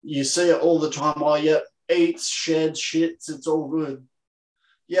 you see it all the time. Oh, yeah, eats, sheds, shits, it's all good.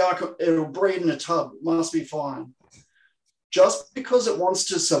 Yeah, it'll breed in a tub. It must be fine. Just because it wants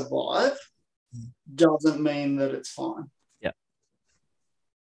to survive doesn't mean that it's fine. Yeah.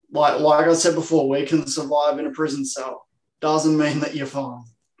 Like I said before, we can survive in a prison cell. Doesn't mean that you're fine.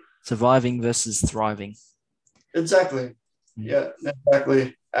 Surviving versus thriving. Exactly. Yeah,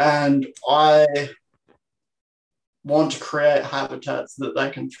 exactly. And I want to create habitats that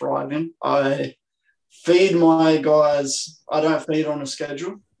they can thrive in. I feed my guys, I don't feed on a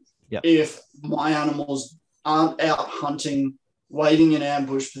schedule. Yep. If my animals aren't out hunting, waiting in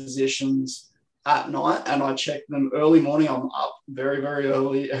ambush positions at night, and I check them early morning, I'm up very, very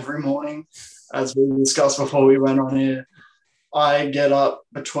early every morning, as we discussed before we went on air. I get up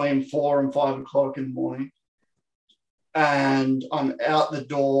between 4 and 5 o'clock in the morning, and I'm out the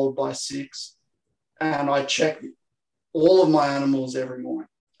door by 6, and I check all of my animals every morning.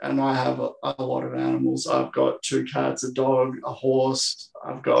 And I have a lot of animals. I've got 2 cats, a dog, a horse.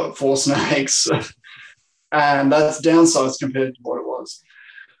 I've got 4 snakes. And that's downsized compared to what it was.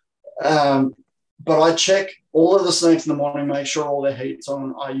 But I check all of the snakes in the morning, make sure all their heat's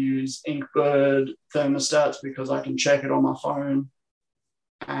on. I use Inkbird thermostats because I can check it on my phone.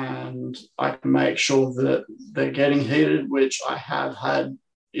 And I can make sure that they're getting heated, which I have had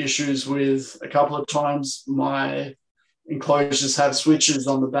issues with a couple of times. My enclosures have switches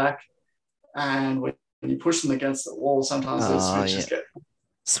on the back, and when you push them against the wall, sometimes those switches get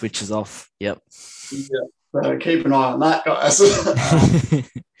switches off. Yep. Yeah. So keep an eye on that, guys.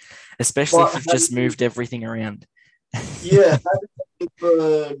 Especially if you've just moved everything around. Yeah,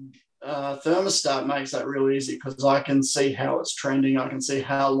 the thermostat makes that real easy because I can see how it's trending. I can see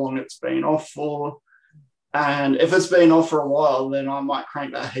how long it's been off for. And if it's been off for a while, then I might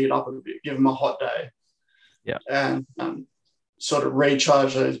crank that heat up a bit, give them a hot day. Yeah. And sort of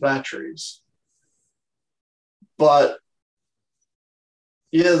recharge those batteries. But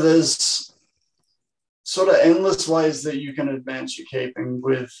yeah, there's sort of endless ways that you can advance your keeping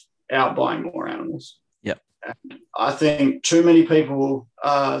without buying more animals. Yeah. And I think too many people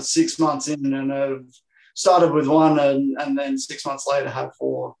 6 months in and have started with 1 and then 6 months later have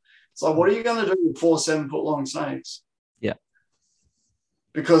 4. It's like, what are you going to do with 4 7-foot long snakes? Yeah.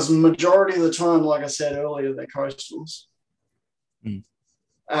 Because majority of the time, like I said earlier, they're coastals.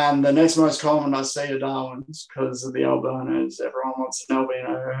 And the next most common I see are Darwins because of the albinos. Everyone wants an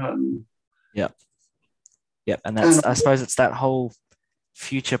albino. Yep. And that's, I suppose it's that whole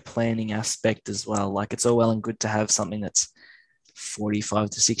future planning aspect as well. Like, it's all well and good to have something that's 45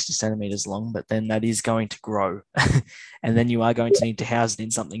 to 60 centimeters long, but then that is going to grow. And then you are going to need to house it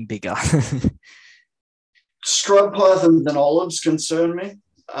in something bigger. Striped pythons and olives concern me,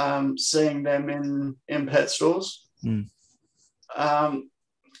 seeing them in pet stores.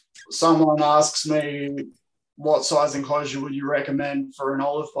 Someone asks me, what size enclosure would you recommend for an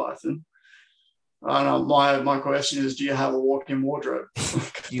olive python? My question is, do you have a walk-in wardrobe?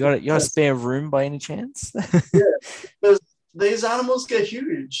 You got a spare room by any chance? Yeah, these animals get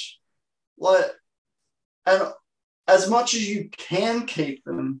huge. And as much as you can keep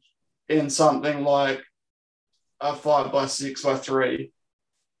them in something like a 5x6x3,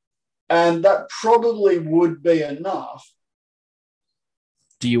 and that probably would be enough.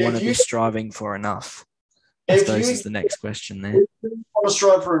 Do you want to be striving for enough? I suppose is the next question there. If you want to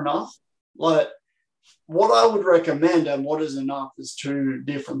strive for enough, like, what I would recommend and what is enough is 2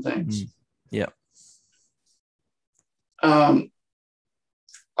 different things. Yeah.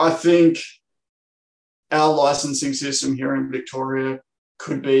 I think our licensing system here in Victoria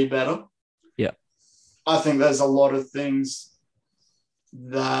could be better. Yeah. I think there's a lot of things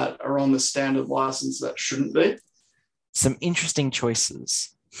that are on the standard license that shouldn't be. Some interesting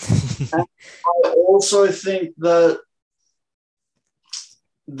choices. I also think that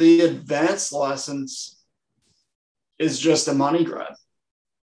the advanced license is just a money grab.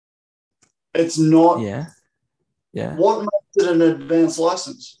 It's not. Yeah. Yeah. What makes it an advanced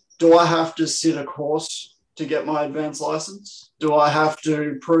license? Do I have to sit a course to get my advanced license? Do I have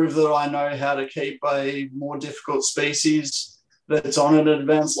to prove that I know how to keep a more difficult species that's on an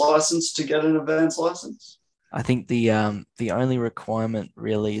advanced license to get an advanced license? I think the only requirement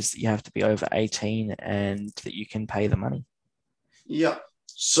really is that you have to be over 18 and that you can pay the money. Yeah.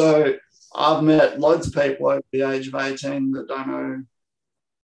 So I've met loads of people over the age of 18 that don't know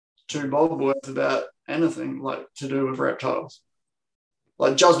two bob worth about anything like to do with reptiles.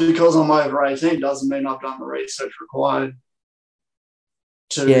 Like, just because I'm over 18 doesn't mean I've done the research required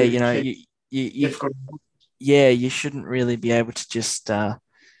to you shouldn't really be able to just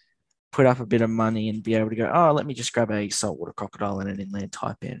put up a bit of money and be able to go, oh, let me just grab a saltwater crocodile and an inland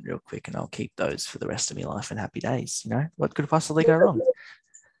taipan real quick, and I'll keep those for the rest of my life and happy days. What could possibly go wrong?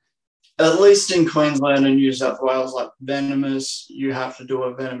 At least in Queensland and New South Wales, like venomous, you have to do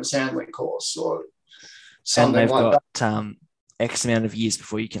a venomous handling course or something like that. And they've got X amount of years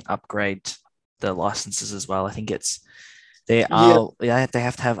before you can upgrade the licenses as well. I think they have to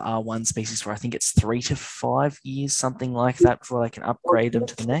have R1 species for, I think it's 3 to 5 years, something like that, before they can upgrade them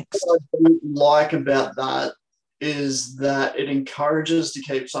to the next. What I don't like about that is that it encourages to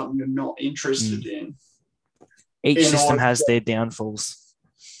keep something you're not interested in. Each system has their downfalls.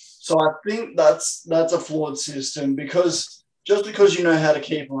 So I think that's a flawed system, because just because you know how to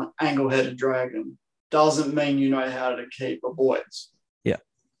keep an angle-headed dragon doesn't mean you know how to keep a boys. Yeah.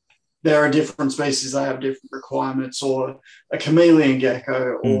 There are different species, they have different requirements, or a chameleon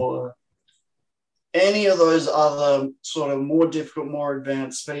gecko or any of those other sort of more difficult, more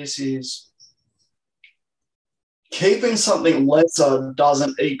advanced species. Keeping something lesser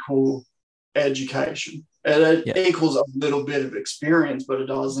doesn't equal education. It equals a little bit of experience, but it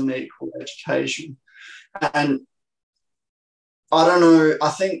doesn't equal education. And I don't know, I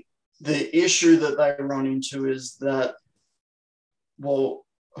think the issue that they run into is that, well,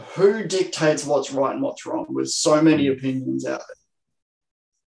 who dictates what's right and what's wrong with so many opinions out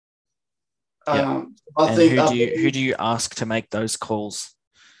there? Who do you ask to make those calls?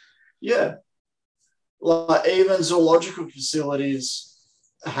 Yeah. Like, even zoological facilities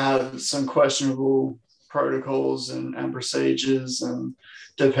have some questionable protocols and procedures, and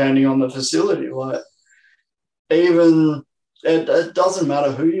depending on the facility, like, even it doesn't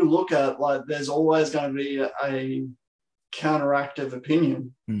matter who you look at, like, there's always going to be a counteractive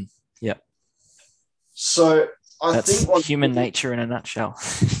opinion. Yeah. So that's think human nature in a nutshell.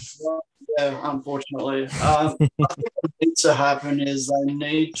 Yeah, unfortunately. I think what needs to happen is they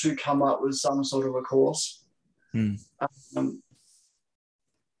need to come up with some sort of a course.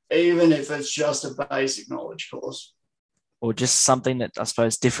 Even if it's just a basic knowledge course. Or just something that, I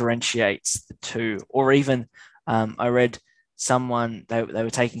suppose, differentiates the two. Or even, I read someone, they were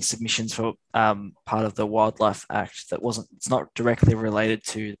taking submissions for part of the Wildlife Act it's not directly related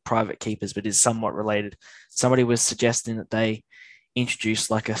to private keepers, but is somewhat related. Somebody was suggesting that they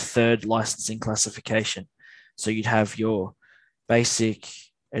introduce like a third licensing classification. So you'd have your basic,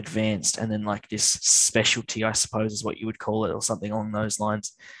 advanced, and then like this specialty, I suppose is what you would call it, or something along those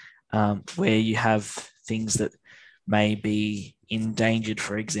lines, where you have things that may be endangered,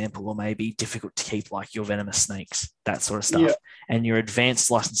 for example, or may be difficult to keep, like your venomous snakes, that sort of stuff. Yeah. And your advanced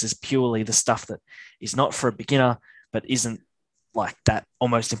license is purely the stuff that is not for a beginner, but isn't like that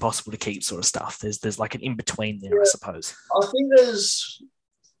almost impossible to keep sort of stuff. There's like an in-between there, I suppose. I think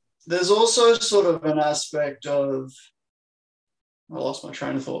there's also sort of an aspect of, I lost my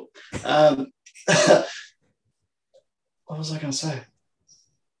train of thought. What was I going to say?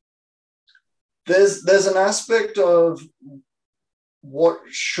 There's an aspect of what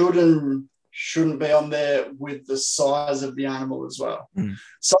shouldn't be on there with the size of the animal as well.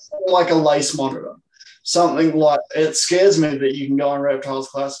 Something like a lace monitor. Something like, it scares me that you can go on Reptiles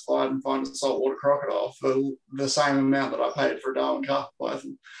Classified and find a saltwater crocodile for the same amount that I paid for a Darwin carpet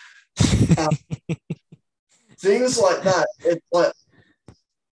python. Things like that. It's like,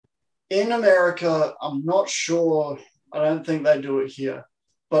 in America, I'm not sure, I don't think they do it here,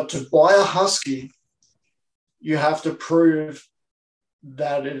 but to buy a husky, you have to prove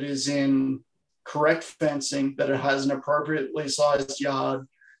that it is in correct fencing, that it has an appropriately sized yard,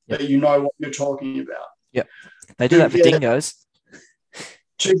 that you know what you're talking about. Yep. They do that for dingoes.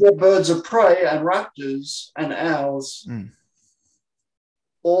 To get birds of prey and raptors and owls,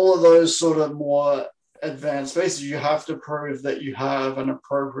 all of those sort of more advanced species, you have to prove that you have an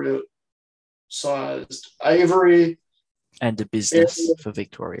appropriate sized aviary. And a business for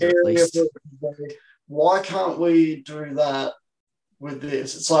Victoria, at least. Why can't we do that with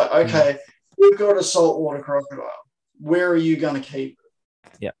this? It's like, okay, we've got a saltwater crocodile. where are you going to keep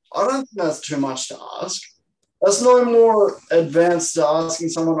it? Yeah. I don't think that's too much to ask. That's no more advanced to asking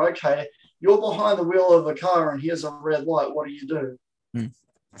someone, okay, you're behind the wheel of a car and here's a red light. What do you do?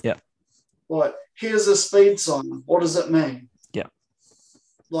 Yeah. Like, here's a speed sign. What does it mean? Yeah.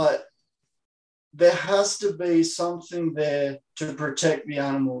 Like, there has to be something there to protect the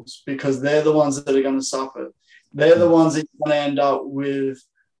animals because they're the ones that are going to suffer. They're the ones that are going to end up with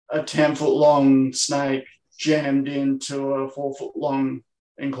a 10-foot long snake jammed into a 4-foot long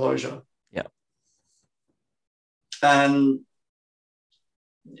enclosure. Yeah. And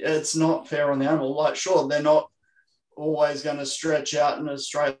it's not fair on the animal. Like, sure, they're not always going to stretch out in a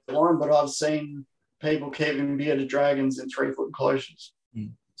straight line, but I've seen people keeping bearded dragons in 3-foot enclosures.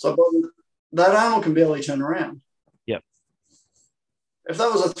 So that animal can barely turn around. Yep. If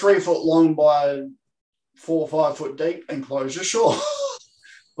that was a 3-foot long by 4 or 5 foot deep enclosure, sure.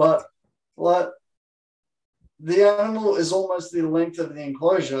 But like, the animal is almost the length of the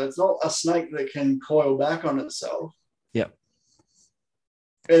enclosure. It's not a snake that can coil back on itself. Yep.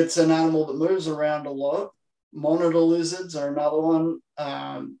 It's an animal that moves around a lot. Monitor lizards are another one.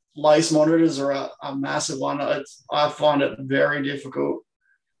 Lace monitors are a massive one. I find it very difficult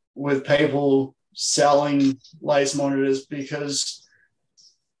with people selling lace monitors because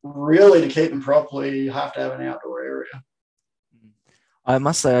really to keep them properly, you have to have an outdoor area. I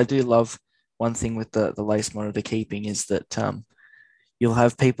must say, I do love one thing with the lace monitor keeping is that you'll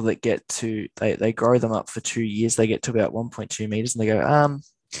have people that get to, they grow them up for 2 years. They get to about 1.2 meters and they go,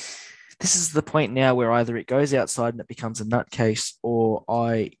 this is the point now where either it goes outside and it becomes a nutcase or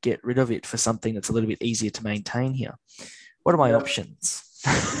I get rid of it for something that's a little bit easier to maintain here. What are my options?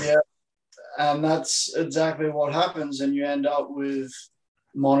 Yeah. And that's exactly what happens. And you end up with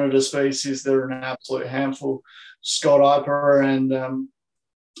monitor species that are an absolute handful. Scott Iper and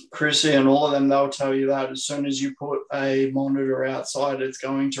Chrissy and all of them, they'll tell you that as soon as you put a monitor outside, it's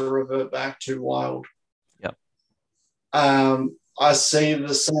going to revert back to wild. Yep. I see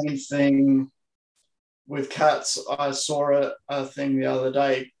the same thing with cats. I saw a thing the other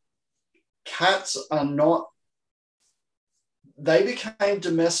day. Cats are not, they became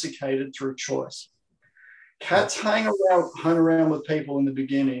domesticated through choice. Cats hang around with people in the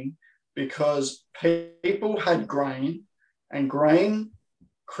beginning because people had grain and grain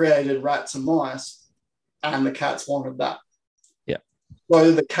created rats and mice and the cats wanted that. Yeah.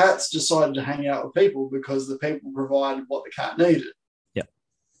 So the cats decided to hang out with people because the people provided what the cat needed. Yeah.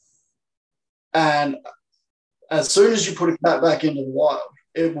 And as soon as you put a cat back into the wild,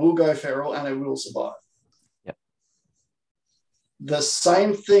 it will go feral and it will survive. Yeah. The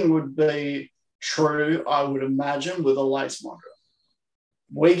same thing would be true, I would imagine, with a lace monitor.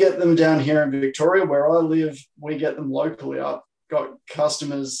 We get them down here in Victoria where I live. We get them locally. I've got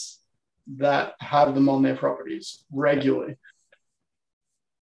customers that have them on their properties regularly.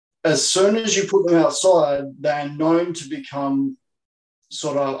 As soon as you put them outside, they're known to become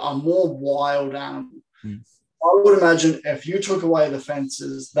sort of a more wild animal. I would imagine if you took away the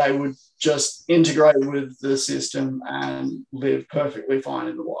fences, they would just integrate with the system and live perfectly fine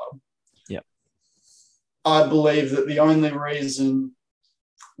in the wild. Yeah. I believe that the only reason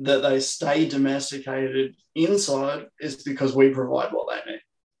that they stay domesticated inside is because we provide what they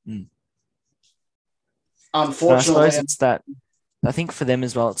need. Unfortunately, I suppose it's that, I think for them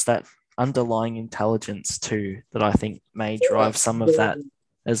as well, it's that underlying intelligence too that I think may drive some of that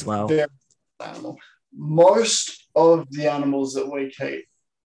as well. Animal. Most of the animals that we keep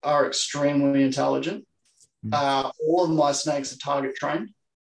are extremely intelligent. All of my snakes are target trained.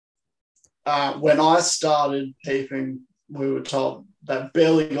 When I started keeping, we were told they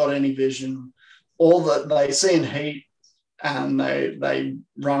barely got any vision. All that they see in heat and they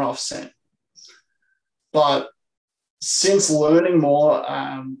run off scent. But since learning more,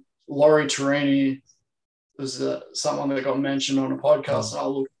 Laurie Torini was someone that got mentioned on a podcast, and I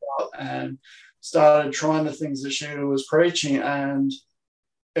looked up and started trying the things that she was preaching, and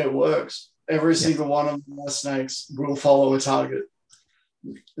it works. Every single one of my snakes will follow a target.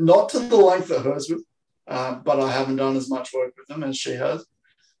 Not to the length that hers would, but I haven't done as much work with them as she has.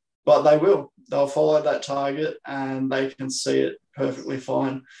 But they will. They'll follow that target and they can see it perfectly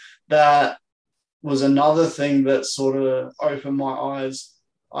fine. That was another thing that sort of opened my eyes.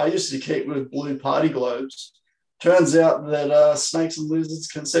 I used to keep with blue party globes. Turns out that snakes and lizards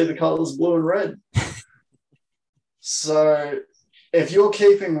can see the colors blue and red. So if you're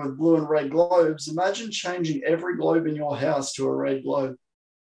keeping with blue and red globes, imagine changing every globe in your house to a red globe.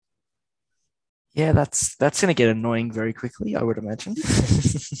 Yeah, that's going to get annoying very quickly, I would imagine.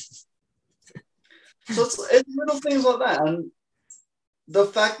 So it's little things like that. And the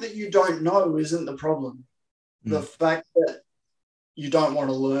fact that you don't know isn't the problem. The fact that you don't want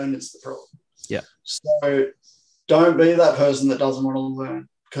to learn is the problem. Yeah. So don't be that person that doesn't want to learn,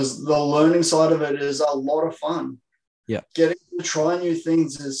 because the learning side of it is a lot of fun. Yeah. Getting to try new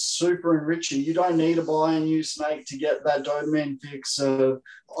things is super enriching. You don't need to buy a new snake to get that dopamine fix of,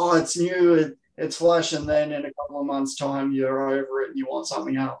 oh, it's new, it's flash, and then in a couple of months' time, you're over it and you want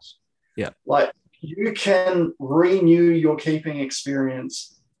something else. Yeah. Like, you can renew your keeping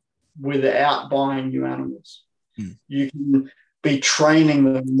experience without buying new animals. You can be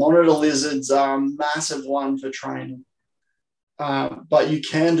training them. Monitor lizards are a massive one for training. But you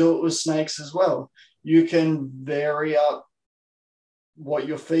can do it with snakes as well. You can vary up what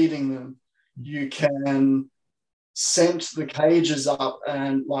you're feeding them. You can scent the cages up,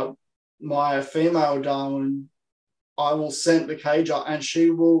 and like my female Darwin, I will scent the cage up and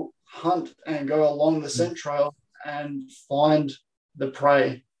she will hunt and go along the scent trail and find the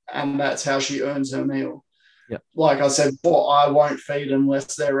prey. And that's how she earns her meal. Yeah. Like I said before, I won't feed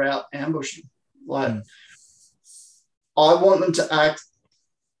unless they're out ambushing. Like, I want them to act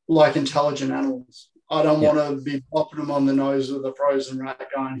like intelligent animals. I don't want to be popping them on the nose with a frozen rat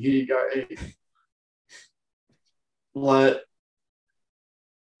going, here you go, eat. Like,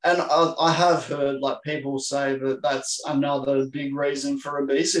 and I have heard like people say that that's another big reason for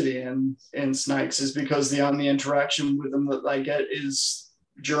obesity in snakes, is because the only interaction with them that they get is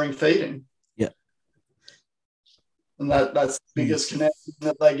during feeding. Yeah. And that's the biggest connection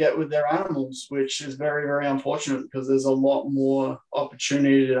that they get with their animals, which is very, very unfortunate, because there's a lot more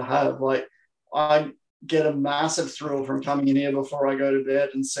opportunity to have. Like, I get a massive thrill from coming in here before I go to bed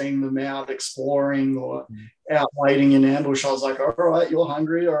and seeing them out exploring or out waiting in ambush. I was like, all right, you're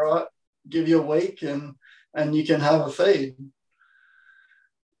hungry, all right, give you a week and you can have a feed.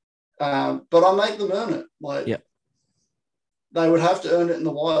 But I make them earn it. Like, they would have to earn it in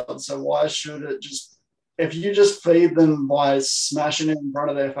the wild. So why should it just, if you just feed them by smashing it in front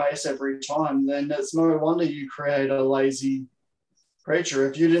of their face every time, then it's no wonder you create a lazy creature.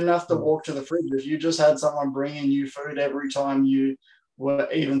 If you didn't have to walk to the fridge, if you just had someone bringing you food every time you were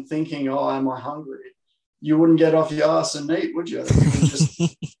even thinking, oh, am I hungry? You wouldn't get off your ass and eat, would you? You would just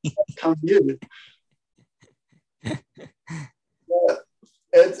come to you.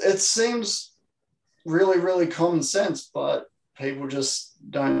 It seems really, really common sense, but people just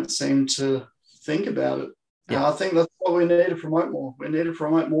don't seem to think about it. Yeah. And I think that's what we need to promote more. We need to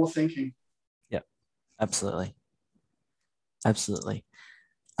promote more thinking. Yeah, absolutely. Absolutely.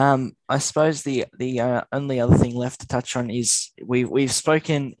 I suppose the only other thing left to touch on is we've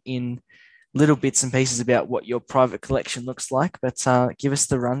spoken in little bits and pieces about what your private collection looks like, but give us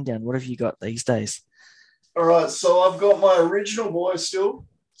the rundown. What have you got these days? All right, so I've got my original boy still.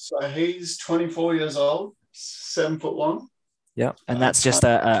 So he's 24 years old, 7'1". Yeah, and that's just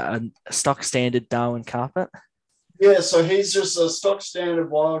a stock standard Darwin carpet. Yeah, so he's just a stock standard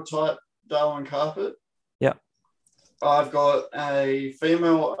wild type Darwin carpet. Yeah. I've got a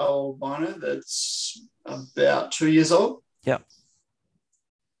female albino that's about 2 years old. Yeah.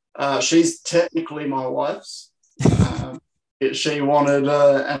 She's technically my wife's. She wanted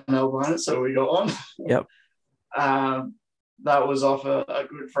an albino, so we got one. Yep. That was off a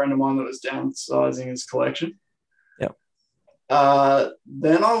good friend of mine that was downsizing his collection. Yep.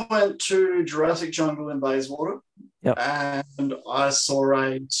 Then I went to Jurassic Jungle in Bayswater. Yep. And I saw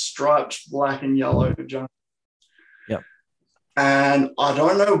a striped black and yellow jungle. Yep. And I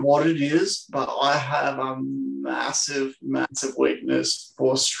don't know what it is, but I have a massive, massive weakness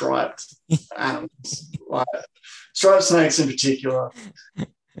for striped animals, like striped snakes in particular.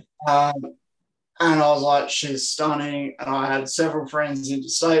 And I was like, she's stunning. And I had several friends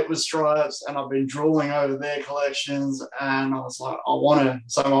interstate with stripes, and I've been drooling over their collections. And I was like, I want her.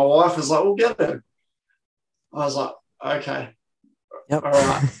 So my wife was like, we'll get her. I was like, okay. Yep. All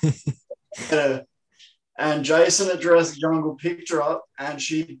right. Get her. And Jason at Jurassic Jungle picked her up, and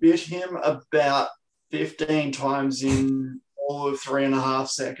she bit him about 15 times in all of 3.5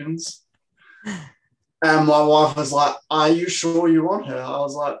 seconds. And my wife was like, are you sure you want her? I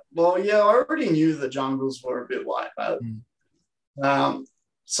was like, well, yeah, I already knew the jungles were a bit like that.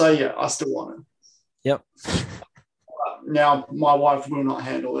 So, yeah, I still want her. Yep. Now, my wife will not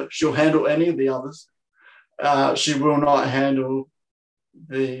handle it. She'll handle any of the others. She will not handle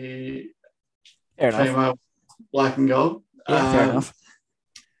the female black and gold. Yeah, fair enough.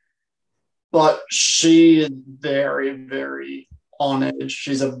 But she is very, very on edge.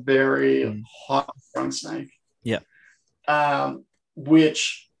 She's a very high-strung snake. Yeah.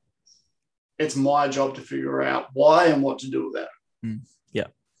 Which it's my job to figure out why and what to do about it. Yeah.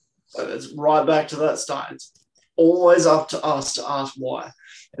 So it's right back to that start. It's always up to us to ask why.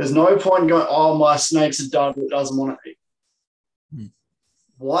 There's no point going, oh, my snake's a dud that doesn't want to eat.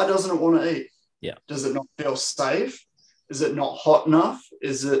 Why doesn't it want to eat? Yeah. Does it not feel safe? Is it not hot enough?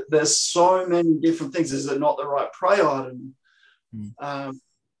 There's so many different things. Is it not the right prey item?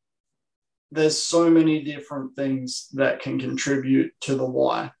 There's so many different things that can contribute to the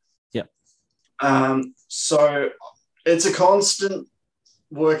why. Yeah. So it's a constant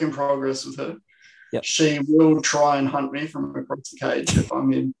work in progress with her. Yep. She will try and hunt me from across the cage if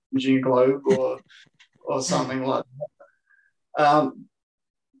I'm imaging a globe or something like that.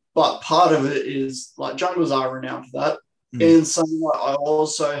 But part of it is, like, jungles are renowned for that. In some way, I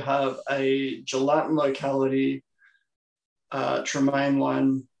also have a gelatin locality Tremaine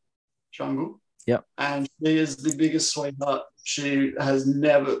line jungle. Yep. And she is the biggest sweetheart. She has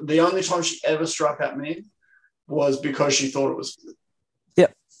never, the only time she ever struck at me was because she thought it was food.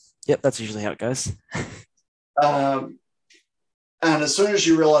 Yep, that's usually how it goes. And as soon as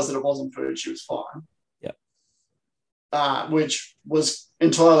she realized that it wasn't food, she was fine. Yep. Which was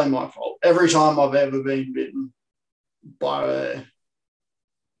entirely my fault. Every time I've ever been bitten by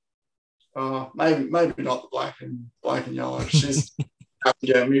maybe not the black and yellow. She's happy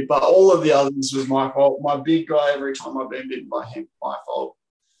to get me, but all of the others was my fault. My big guy, every time I've been bitten by him, my fault.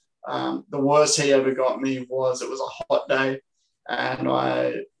 The worst he ever got me was, it was a hot day and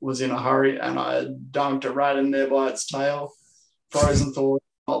I was in a hurry and I dunked a rat in there by its tail, frozen thaw,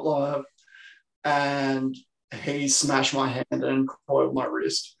 not live, and he smashed my hand and coiled my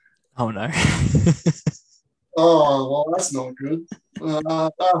wrist. Oh, no. Oh, well, that's not good.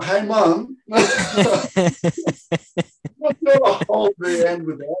 Hey, Mum. I'm going to hold the end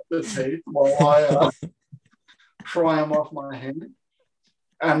without the teeth while I pry them off my hand.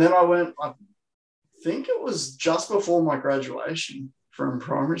 And then I think it was just before my graduation from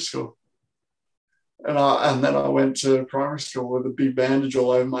primary school. And then I went to primary school with a big bandage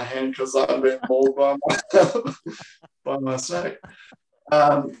all over my hand because I'd been mauled by my snake.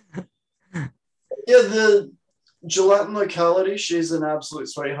 The gelatin locality, she's an absolute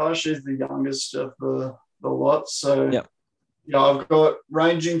sweetheart. She's the youngest of the lot. So, yep. I've got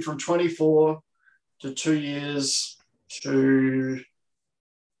ranging from 24 to 2 years to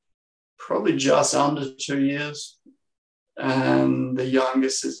probably just under 2 years. And the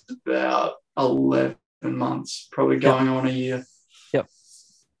youngest is about 11 months, probably going on a year. Yep.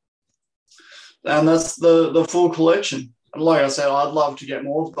 And that's the full collection. And like I said, I'd love to get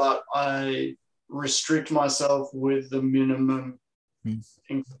more, but I restrict myself with the minimum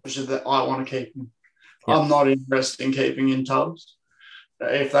enclosure that I want to keep. Yep. I'm not interested in keeping in tubs.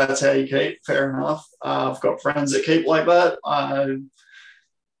 If that's how you keep, fair enough. I've got friends that keep like that.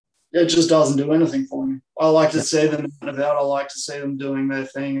 It just doesn't do anything for me. I like to see them about. I like to see them doing their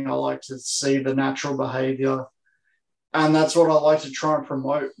thing. I like to see the natural behavior. And that's what I like to try and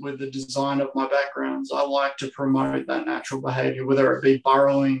promote with the design of my backgrounds. I like to promote that natural behavior, whether it be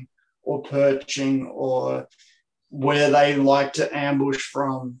burrowing or perching or where they like to ambush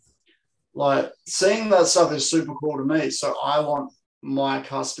from. Like, seeing that stuff is super cool to me. So I want my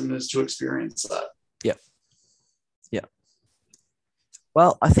customers to experience that. Yep. Yep.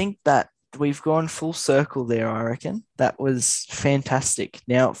 Well, I think that we've gone full circle there, I reckon. That was fantastic.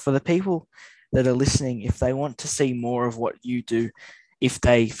 Now, for the people that are listening, if they want to see more of what you do, if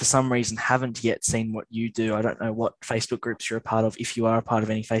they, for some reason, haven't yet seen what you do, I don't know what Facebook groups you're a part of, if you are a part of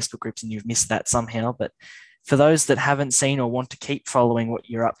any Facebook groups and you've missed that somehow, but for those that haven't seen or want to keep following what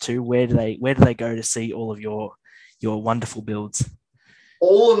you're up to, where do they go to see all of your wonderful builds?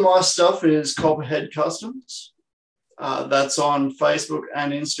 All of my stuff is Copperhead Customs. That's on Facebook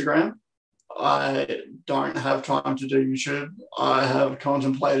and Instagram. I don't have time to do YouTube. I have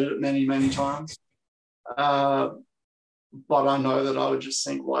contemplated it many, many times. But I know that I would just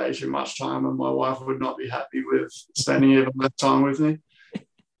sink way too much time and my wife would not be happy with spending even less time with me.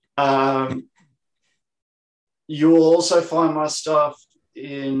 You will also find my stuff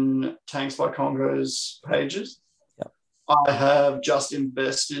in Tanks by Congo's pages. Yep. I have just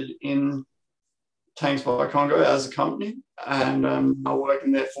invested in Tanks by Congo as a company and I'm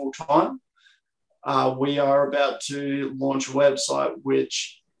working there full time. We are about to launch a website,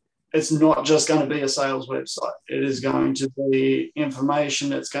 which it's not just going to be a sales website. It is going to be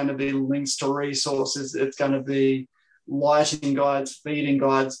information. It's going to be links to resources. It's going to be lighting guides, feeding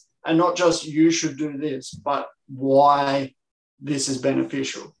guides, and not just you should do this, but why this is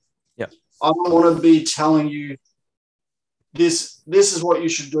beneficial. Yeah. I don't want to be telling you this is what you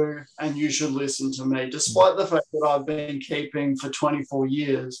should do and you should listen to me. Despite the fact that I've been keeping for 24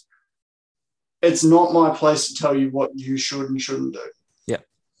 years, it's not my place to tell you what you should and shouldn't do. Yeah.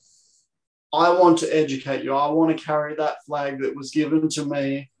 I want to educate you. I want to carry that flag that was given to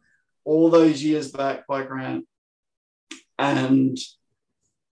me all those years back by Grant. And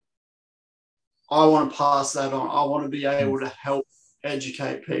I want to pass that on. I want to be able to help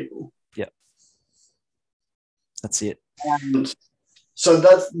educate people. Yeah. That's it. And so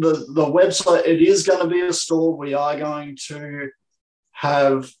that's the website. It is going to be a store. We are going to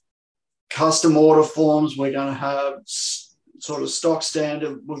have custom order forms. We're going to have sort of stock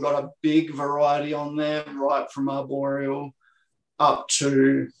standard. We've got a big variety on there, right from arboreal up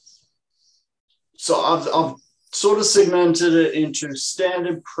to. So I've sort of segmented it into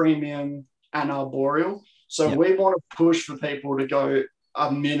standard, premium, and arboreal. So we want to push for people to go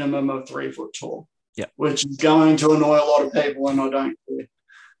a minimum of 3 foot tall. Which is going to annoy a lot of people, and I don't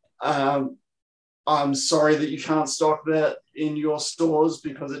care. I'm sorry that you can't stock that in your stores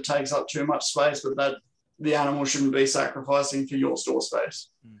because it takes up too much space, but that the animal shouldn't be sacrificing for your store space.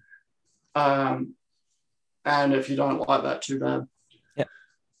 And if you don't like that, too bad.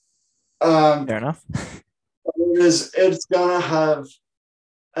 Fair enough. It's going to have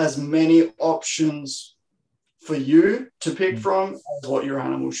as many options for you to pick from as what your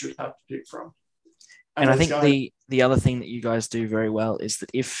animal should have to pick from. And I think the other thing that you guys do very well is that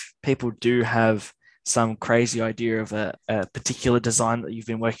if people do have some crazy idea of a particular design that you've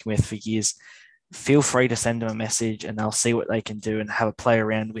been working with for years, feel free to send them a message and they'll see what they can do and have a play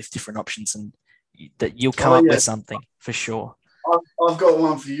around with different options, and that you'll come up with something for sure. I've got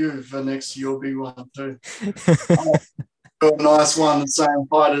one for you for next year. Your big one too. Got a nice one, the same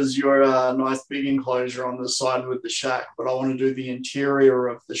height as your nice big enclosure on the side with the shack, but I want to do the interior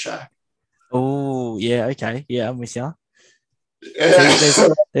of the shack. Oh, yeah, okay. Yeah, I'm with you.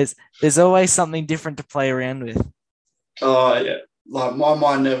 See, there's always something different to play around with. Oh, yeah. Like, my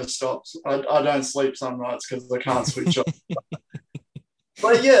mind never stops. I don't sleep some nights because I can't switch off.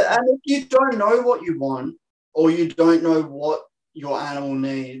 But, yeah, and if you don't know what you want or you don't know what your animal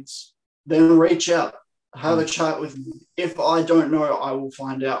needs, then reach out. Have a chat with me. If I don't know, I will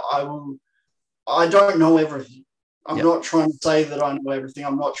find out. I don't know everything. I'm not trying to say that I know everything.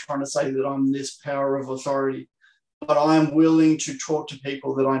 I'm not trying to say that I'm this power of authority, but I am willing to talk to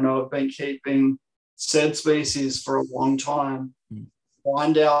people that I know have been keeping said species for a long time,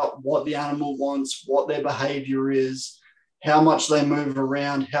 find out what the animal wants, what their behavior is, how much they move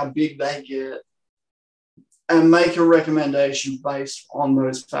around, how big they get, and make a recommendation based on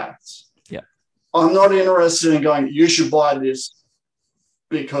those facts. Yeah. I'm not interested in going, you should buy this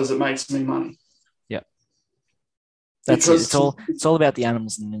because it makes me money. That's it. It's all about the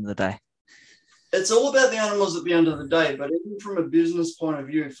animals at the end of the day. It's all about the animals at the end of the day, but even from a business point of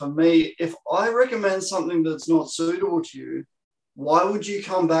view, for me, if I recommend something that's not suitable to you, why would you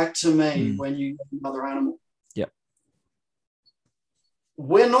come back to me when you get another animal? Yep.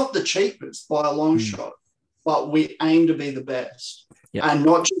 We're not the cheapest by a long shot, but we aim to be the best. Yep. And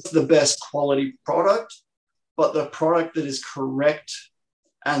not just the best quality product, but the product that is correct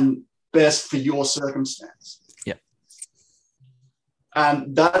and best for your circumstance.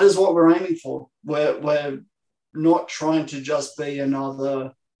 And that is what we're aiming for. We're not trying to just be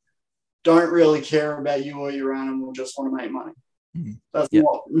another, don't really care about you or your animal, just want to make money. That's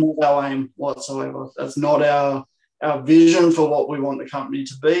not our aim whatsoever. That's not our vision for what we want the company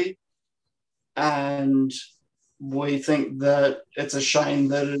to be. And we think that it's a shame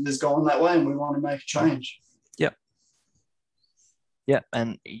that it has gone that way and we want to make a change. Yep.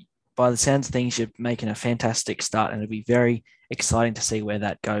 And by the sounds of things, you're making a fantastic start, and it'll be very exciting to see where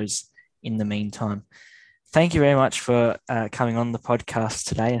that goes in the meantime. Thank you very much for coming on the podcast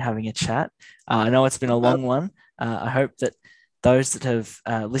today and having a chat. I know it's been a long one. I hope that those that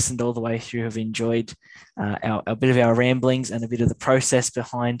have listened all the way through have enjoyed a bit of our ramblings and a bit of the process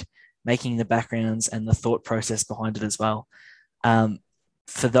behind making the backgrounds and the thought process behind it as well.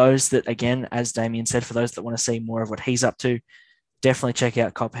 For those that, again, as Damian said, for those that want to see more of what he's up to, definitely check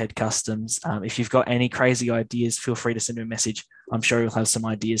out Copperhead Customs. If you've got any crazy ideas, feel free to send me a message. I'm sure he'll have some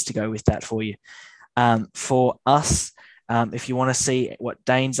ideas to go with that for you. For us, if you want to see what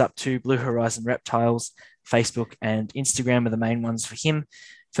Dane's up to, Blue Horizon Reptiles, Facebook and Instagram are the main ones for him.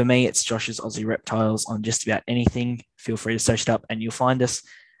 For me, it's Josh's Aussie Reptiles on just about anything. Feel free to search it up and you'll find us.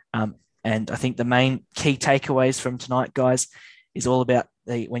 And I think the main key takeaways from tonight, guys, is all about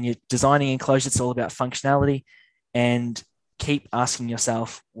when you're designing enclosures, it's all about functionality, and keep asking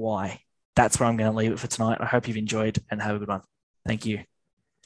yourself why. That's where I'm going to leave it for tonight. I hope you've enjoyed and have a good one. Thank you.